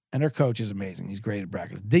 And their coach is amazing. He's great at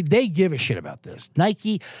brackets. They give a shit about this.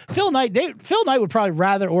 Nike, Phil Knight would probably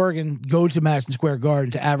rather Oregon go to Madison Square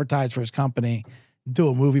Garden to advertise for his company, do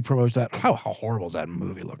a movie promotion. How horrible does that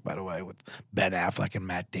movie look, by the way, with Ben Affleck and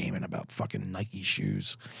Matt Damon about fucking Nike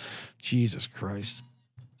shoes. Jesus Christ.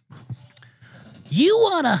 You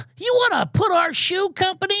wanna put our shoe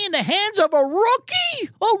company in the hands of a rookie?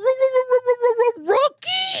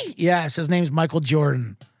 Rookie? Yes, his name's Michael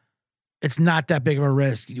Jordan. It's not that big of a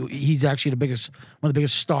risk. He's actually one of the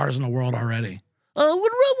biggest stars in the world already.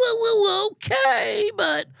 Okay,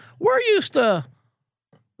 but we're used to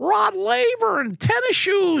Rod Laver and tennis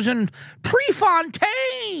shoes and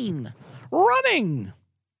Prefontaine running.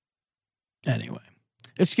 Anyway,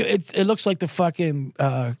 it looks like the fucking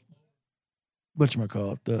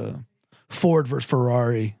whatchamacallit, the Ford versus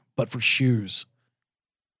Ferrari, but for shoes.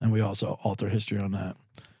 And we also alter history on that,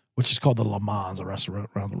 which is called the Le Mans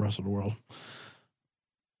around the rest of the world.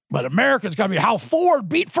 But Americans got to be how Ford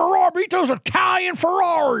beat Ferrari, beat those Italian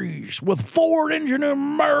Ferraris with Ford engine and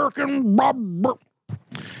American.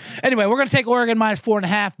 Anyway, we're going to take Oregon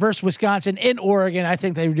 -4.5 versus Wisconsin in Oregon. I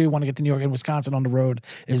think they do want to get to New York, and Wisconsin on the road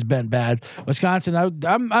has been bad. Wisconsin,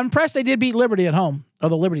 I'm impressed they did beat Liberty at home,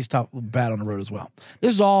 although Liberty's tough, bad on the road as well.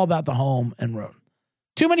 This is all about the home and road.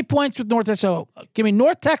 Too many points with North Texas. So give me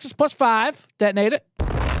North Texas +5. Detonate it.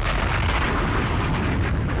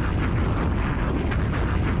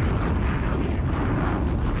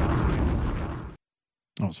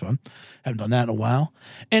 That was fun. Haven't done that in a while.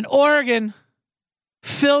 And Oregon,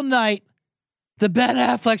 Phil Knight, the Ben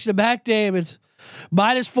Afflecks, the Matt Damons,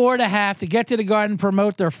 -4.5 to get to the Garden,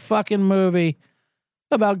 promote their fucking movie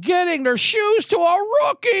about getting their shoes to a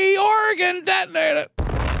rookie. Oregon, detonate it.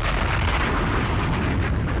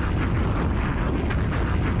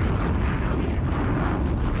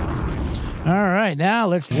 All right, now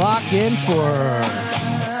let's lock in for...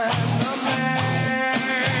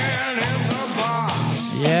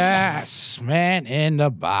 Yes, man in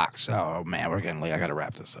the box. Oh, man, we're getting late. I got to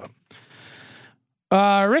wrap this up.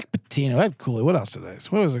 Rick Pitino, Ed Cooley. What else today?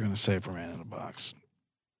 What was I going to say for man in the box?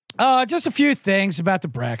 Just a few things about the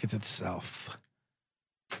brackets itself.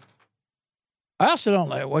 I also don't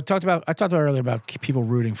like what I talked about earlier about people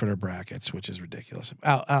rooting for their brackets, which is ridiculous.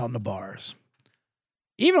 Out in the bars.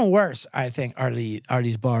 Even worse, I think, are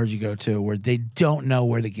these bars you go to where they don't know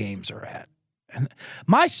where the games are at. And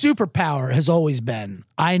my superpower has always been,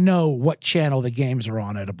 I know what channel the games are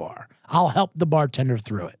on at a bar. I'll help the bartender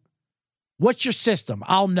through it. What's your system?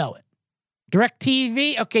 I'll know it.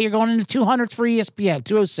 DirecTV? Okay, you're going into 200s for ESPN,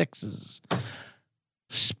 206s.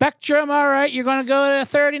 Spectrum, all right, you're going to go to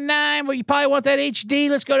 39, but you probably want that HD.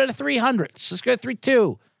 Let's go to the 300s. Let's go to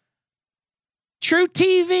 3.2. True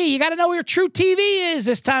TV. You got to know where your True TV is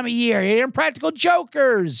this time of year. You're Impractical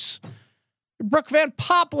Jokers. Brooke Van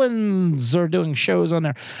Poplin's are doing shows on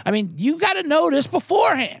there. I mean, you got to know this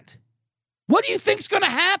beforehand. What do you think's going to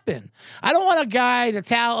happen? I don't want a guy to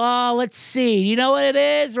tell, let's see. You know what it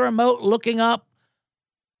is? A remote looking up.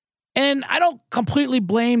 And I don't completely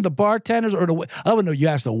blame the bartenders or I don't know. You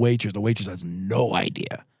ask the waitress. The waitress has no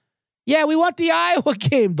idea. Yeah, we want the Iowa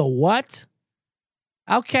game. The what?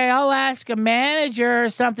 Okay, I'll ask a manager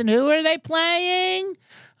or something. Who are they playing?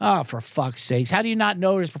 Oh, for fuck's sakes. How do you not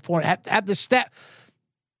notice before? Have the staff.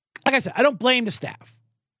 Like I said, I don't blame the staff,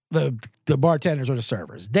 the bartenders or the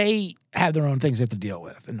servers. They have their own things they have to deal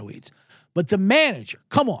with in the weeds. But the manager,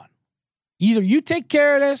 come on. Either you take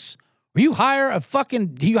care of this or you hire a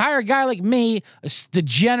guy like me, a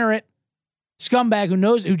degenerate scumbag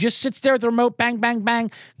who just sits there with the remote, bang, bang,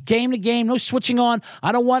 bang, game to game, no switching on.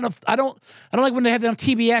 I don't like when they have it on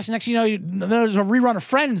TBS. Next thing you know, there's a rerun of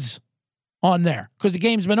Friends on there because the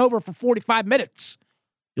game's been over for 45 minutes.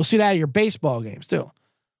 You'll see that at your baseball games too.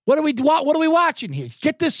 What are we watching here?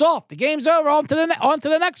 Get this off. The game's over. On to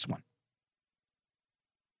the next one.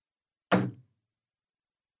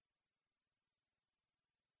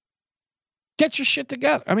 Get your shit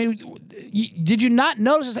together. I mean, did you not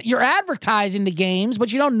notice that you're advertising the games,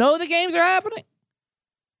 but you don't know the games are happening?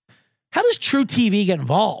 How does True TV get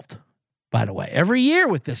involved, by the way, every year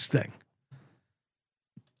with this thing?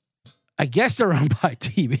 I guess they're owned by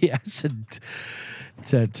TBS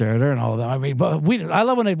and Turner and all that. I mean, but I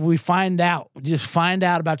love when we find out. We just find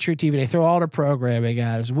out about True TV. They throw all their programming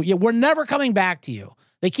at us. We're never coming back to you.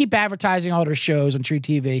 They keep advertising all their shows on True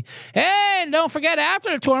TV. Hey, and don't forget,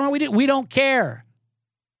 after the tournament, we don't care.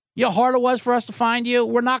 You know how hard it was for us to find you?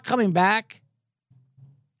 We're not coming back.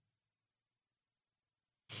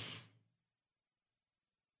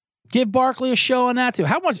 Give Barkley a show on that, too.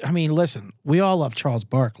 How much? I mean, listen, we all love Charles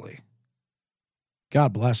Barkley.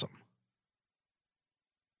 God bless him.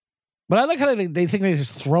 But I like how they think they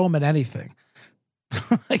just throw him at anything.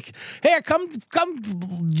 Like, hey, come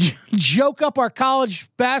joke up our college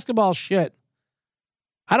basketball shit.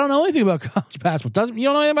 I don't know anything about college basketball. You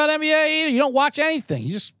don't know anything about NBA either. You don't watch anything.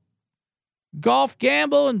 You just golf,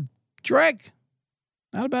 gamble, and drink.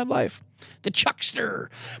 Not a bad life. The Chuckster.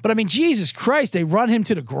 But I mean, Jesus Christ, they run him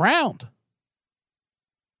to the ground.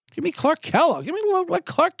 Give me Clark Kellogg. Give me like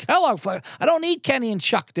Clark Kellogg. I don't need Kenny and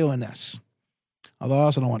Chuck doing this. Although I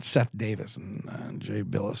also don't want Seth Davis and Jay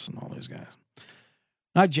Billis and all these guys.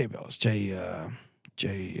 Not Jay Billis.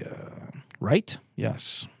 Jay Wright.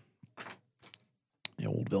 Yes. The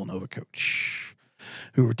old Villanova coach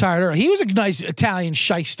who retired early. He was a nice Italian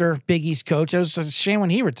shyster, Big East coach. It was a shame when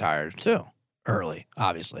he retired, too. Early,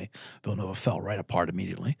 obviously. Villanova fell right apart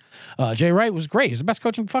immediately. Jay Wright was great. He was the best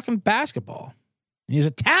coach in fucking basketball. He was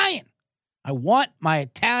Italian. I want my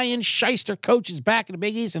Italian shyster coaches back in the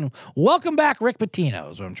Big East, and welcome back Rick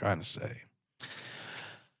Pitino is what I'm trying to say.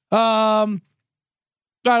 All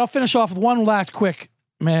right, I'll finish off with one last quick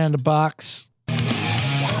man in the box.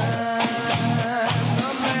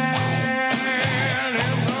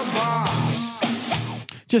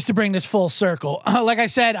 Just to bring this full circle. Like I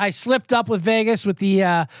said, I slipped up with Vegas with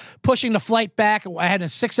the pushing the flight back. I had a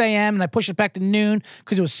 6 a.m. and I pushed it back to noon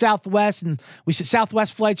because it was Southwest, and we said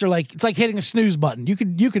Southwest flights are like, it's like hitting a snooze button. You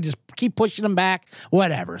could just keep pushing them back,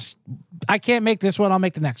 whatever. I can't make this one. I'll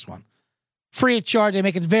make the next one. Free of charge. They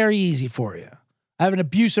make it very easy for you. I have an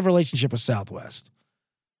abusive relationship with Southwest.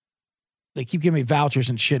 They keep giving me vouchers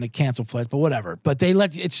and shit and cancel flights, but whatever. But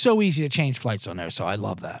it's so easy to change flights on there, so I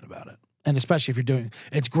love that about it. And especially if you're doing,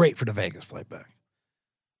 it's great for the Vegas flight back.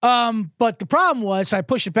 But the problem was I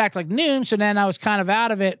pushed it back to like noon. So then I was kind of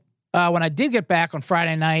out of it when I did get back on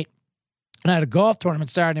Friday night, and I had a golf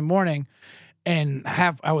tournament Saturday morning, and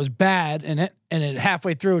I was bad in it. And then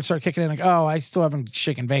halfway through it started kicking in like, oh, I still haven't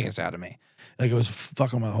shaken Vegas out of me. Like it was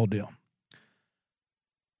fucking my whole deal.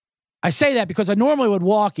 I say that because I normally would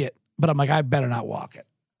walk it, but I'm like, I better not walk it.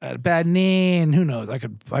 I had a bad knee, and who knows? I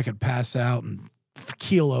could pass out and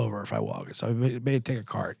keel over if I walk it. So I may take a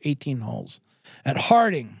cart, 18 holes at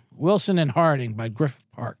Harding, Wilson and Harding by Griffith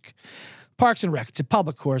Park. Parks and Rec. It's a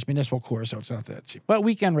public course, municipal course, so it's not that cheap. But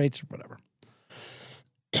weekend rates, whatever.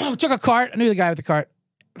 Took a cart. I knew the guy with the cart.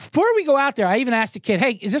 Before we go out there, I even asked the kid,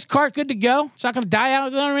 hey, is this cart good to go? It's not going to die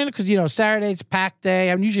out, you know what I mean? Because, Saturday's a packed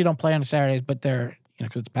day. I usually don't play on the Saturdays, but they're,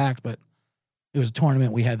 because it's packed, but it was a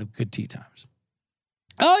tournament. We had the good tee times.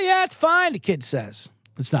 Oh, yeah, it's fine, the kid says.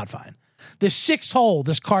 It's not fine. The 6th hole,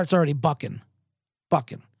 this cart's already bucking.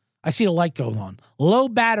 I see the light going on. Low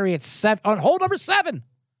battery at 7. On hole number 7.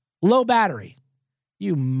 Low battery.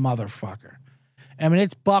 You motherfucker. I mean,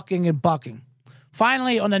 it's bucking and bucking.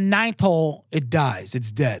 Finally, on the 9th hole, it dies.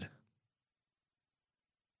 It's dead.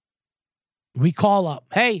 We call up.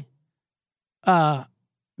 Hey, the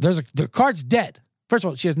cart's dead. First of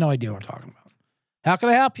all, she has no idea what I'm talking about. How can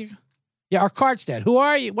I help you? Yeah, our cart's dead. Who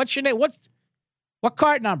are you? What's your name? What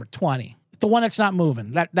cart number? 20. The one that's not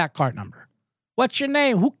moving. That cart number. What's your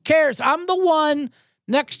name? Who cares? I'm the one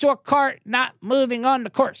next to a cart not moving on the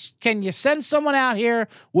course. Can you send someone out here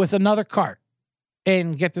with another cart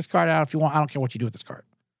and get this cart out if you want? I don't care what you do with this cart.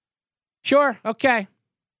 Sure. Okay.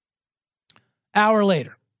 Hour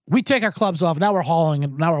later, we take our clubs off. Now we're hauling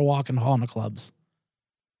and now we're walking, hauling the clubs.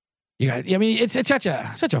 It's such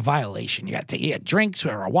a violation. You got drinks, we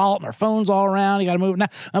have our wallet and our phones all around. You got to move. Now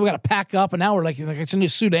we got to pack up, and now we're like it's a new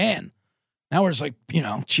Sudan. Now we're just like,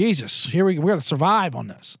 Jesus, we're going to survive on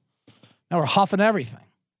this. Now we're huffing everything.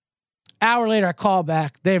 Hour later, I call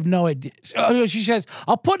back. They have no idea. She says,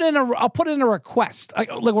 "I'll put in a request.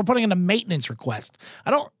 Look, we're putting in a maintenance request.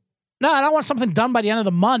 I don't want something done by the end of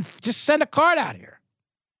the month. Just send a card out here."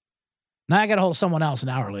 Now I got a hold of someone else an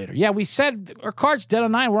hour later. Yeah, we said our card's dead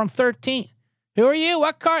on 9. We're on 13. Who are you?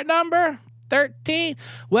 What card number? 13.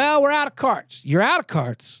 Well, we're out of cards. You're out of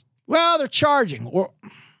cards. Well, they're charging. Or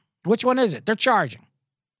which one is it? They're charging.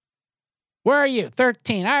 Where are you?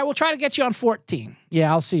 13. All right, we'll try to get you on 14.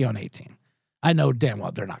 Yeah, I'll see you on 18. I know damn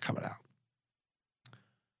well they're not coming out.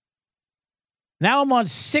 Now I'm on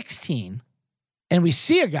 16, and we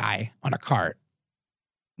see a guy on a cart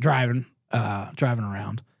driving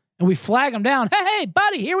around, and we flag him down. Hey,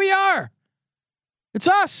 buddy, here we are. It's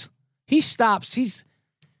us. He stops.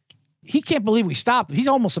 He can't believe we stopped him. He's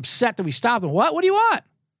almost upset that we stopped him. What? What do you want?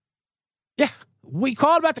 Yeah, we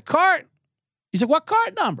called about the cart. He's like, what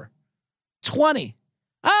cart number? 20.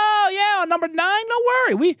 Oh, yeah, on number 9?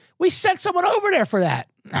 No worry. We sent someone over there for that.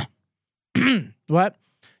 What?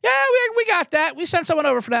 Yeah, we got that. We sent someone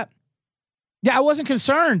over for that. Yeah, I wasn't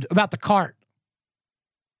concerned about the cart.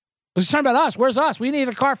 I was concerned about us. Where's us? We need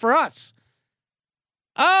a cart for us.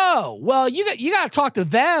 Oh, well, you got to talk to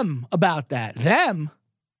them about that. Them?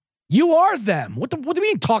 You are them. What do you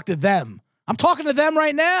mean talk to them? I'm talking to them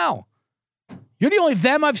right now. You're the only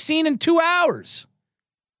them I've seen in 2 hours.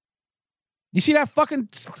 You see that fucking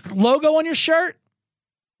logo on your shirt?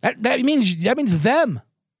 That means them.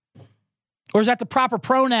 Or is that the proper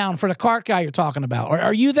pronoun for the cart guy you're talking about? Or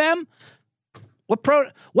are you them? What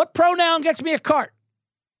pronoun gets me a cart?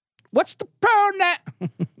 What's the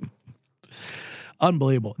pronoun?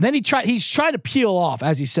 Unbelievable. Then he's trying to peel off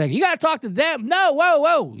as he's saying, you got to talk to them. No,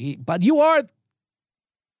 whoa. But you are.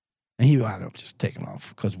 And he wound up just taking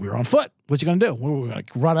off because we were on foot. What you going to do? We're going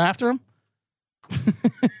to run after him?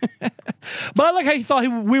 But I like how he thought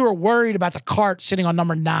we were worried about the cart sitting on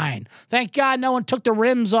number 9. Thank God no one took the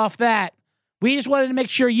rims off that. We just wanted to make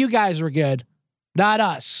sure you guys were good, not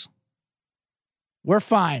us. We're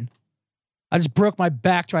fine. I just broke my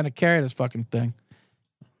back trying to carry this fucking thing.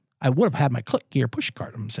 I would have had my click gear push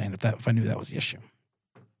cart, I'm saying, if I knew that was the issue.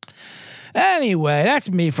 Anyway,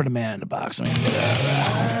 that's me for the man in the box.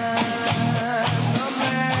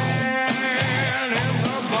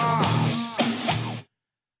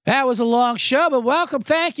 That was a long show, but welcome.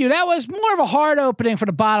 Thank you. That was more of a hard opening for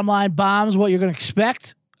the Bottom Line Bombs, what you're going to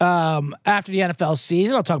expect after the NFL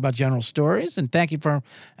season. I'll talk about general stories, and thank you for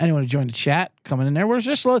anyone who joined the chat coming in there. We're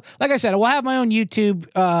just, like I said, we'll have my own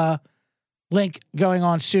YouTube link going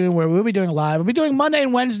on soon where we'll be doing live. We'll be doing Monday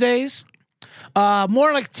and Wednesdays,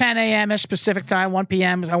 more like 10 a.m.-ish Pacific time, 1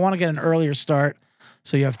 p.m. I want to get an earlier start.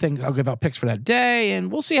 So you have things. I'll give out picks for that day,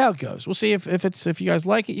 and we'll see how it goes. We'll see if you guys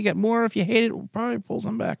like it, you get more. If you hate it, we'll probably pull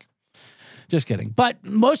some back. Just kidding. But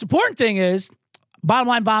most important thing is, Bottom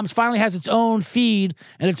Line Bombs finally has its own feed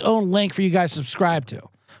and its own link for you guys to subscribe to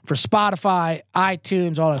for Spotify,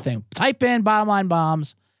 iTunes, all that thing. Type in Bottom Line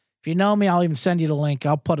Bombs. If you know me, I'll even send you the link.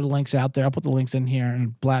 I'll put the links out there. I'll put the links in here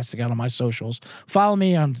and blast it out on my socials. Follow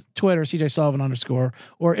me on Twitter, CJ Sullivan _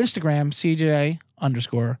 or Instagram, CJ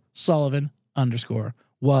 _Sullivan _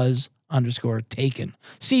 was _ taken.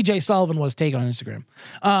 CJ Sullivan was taken on Instagram.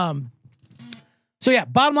 So yeah,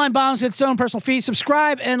 Bottom Line Bombs, its own personal feed.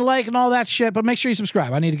 Subscribe and like and all that shit, but make sure you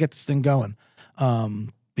subscribe. I need to get this thing going,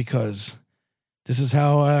 because this is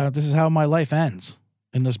how my life ends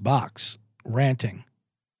in this box, ranting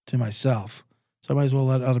to myself. So I might as well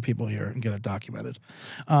let other people hear it and get it documented.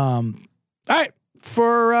 All right,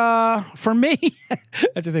 for me,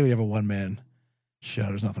 that's the thing. We have a one-man show.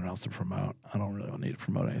 There's nothing else to promote. I don't really need to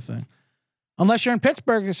promote anything. Unless you're in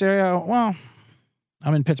Pittsburgh, this area. Well,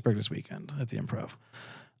 I'm in Pittsburgh this weekend at the Improv.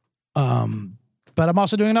 But I'm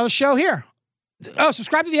also doing another show here. Oh,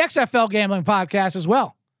 subscribe to the XFL Gambling Podcast as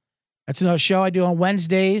well. That's another show I do on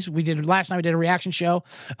Wednesdays. Last night we did a reaction show.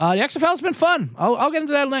 The XFL has been fun. I'll get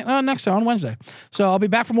into that next time on Wednesday. So I'll be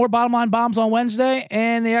back for more Bottom Line Bombs on Wednesday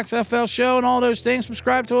and the XFL show and all those things.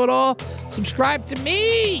 Subscribe to it all. Subscribe to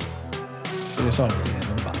me. See you all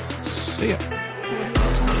in the box. See ya.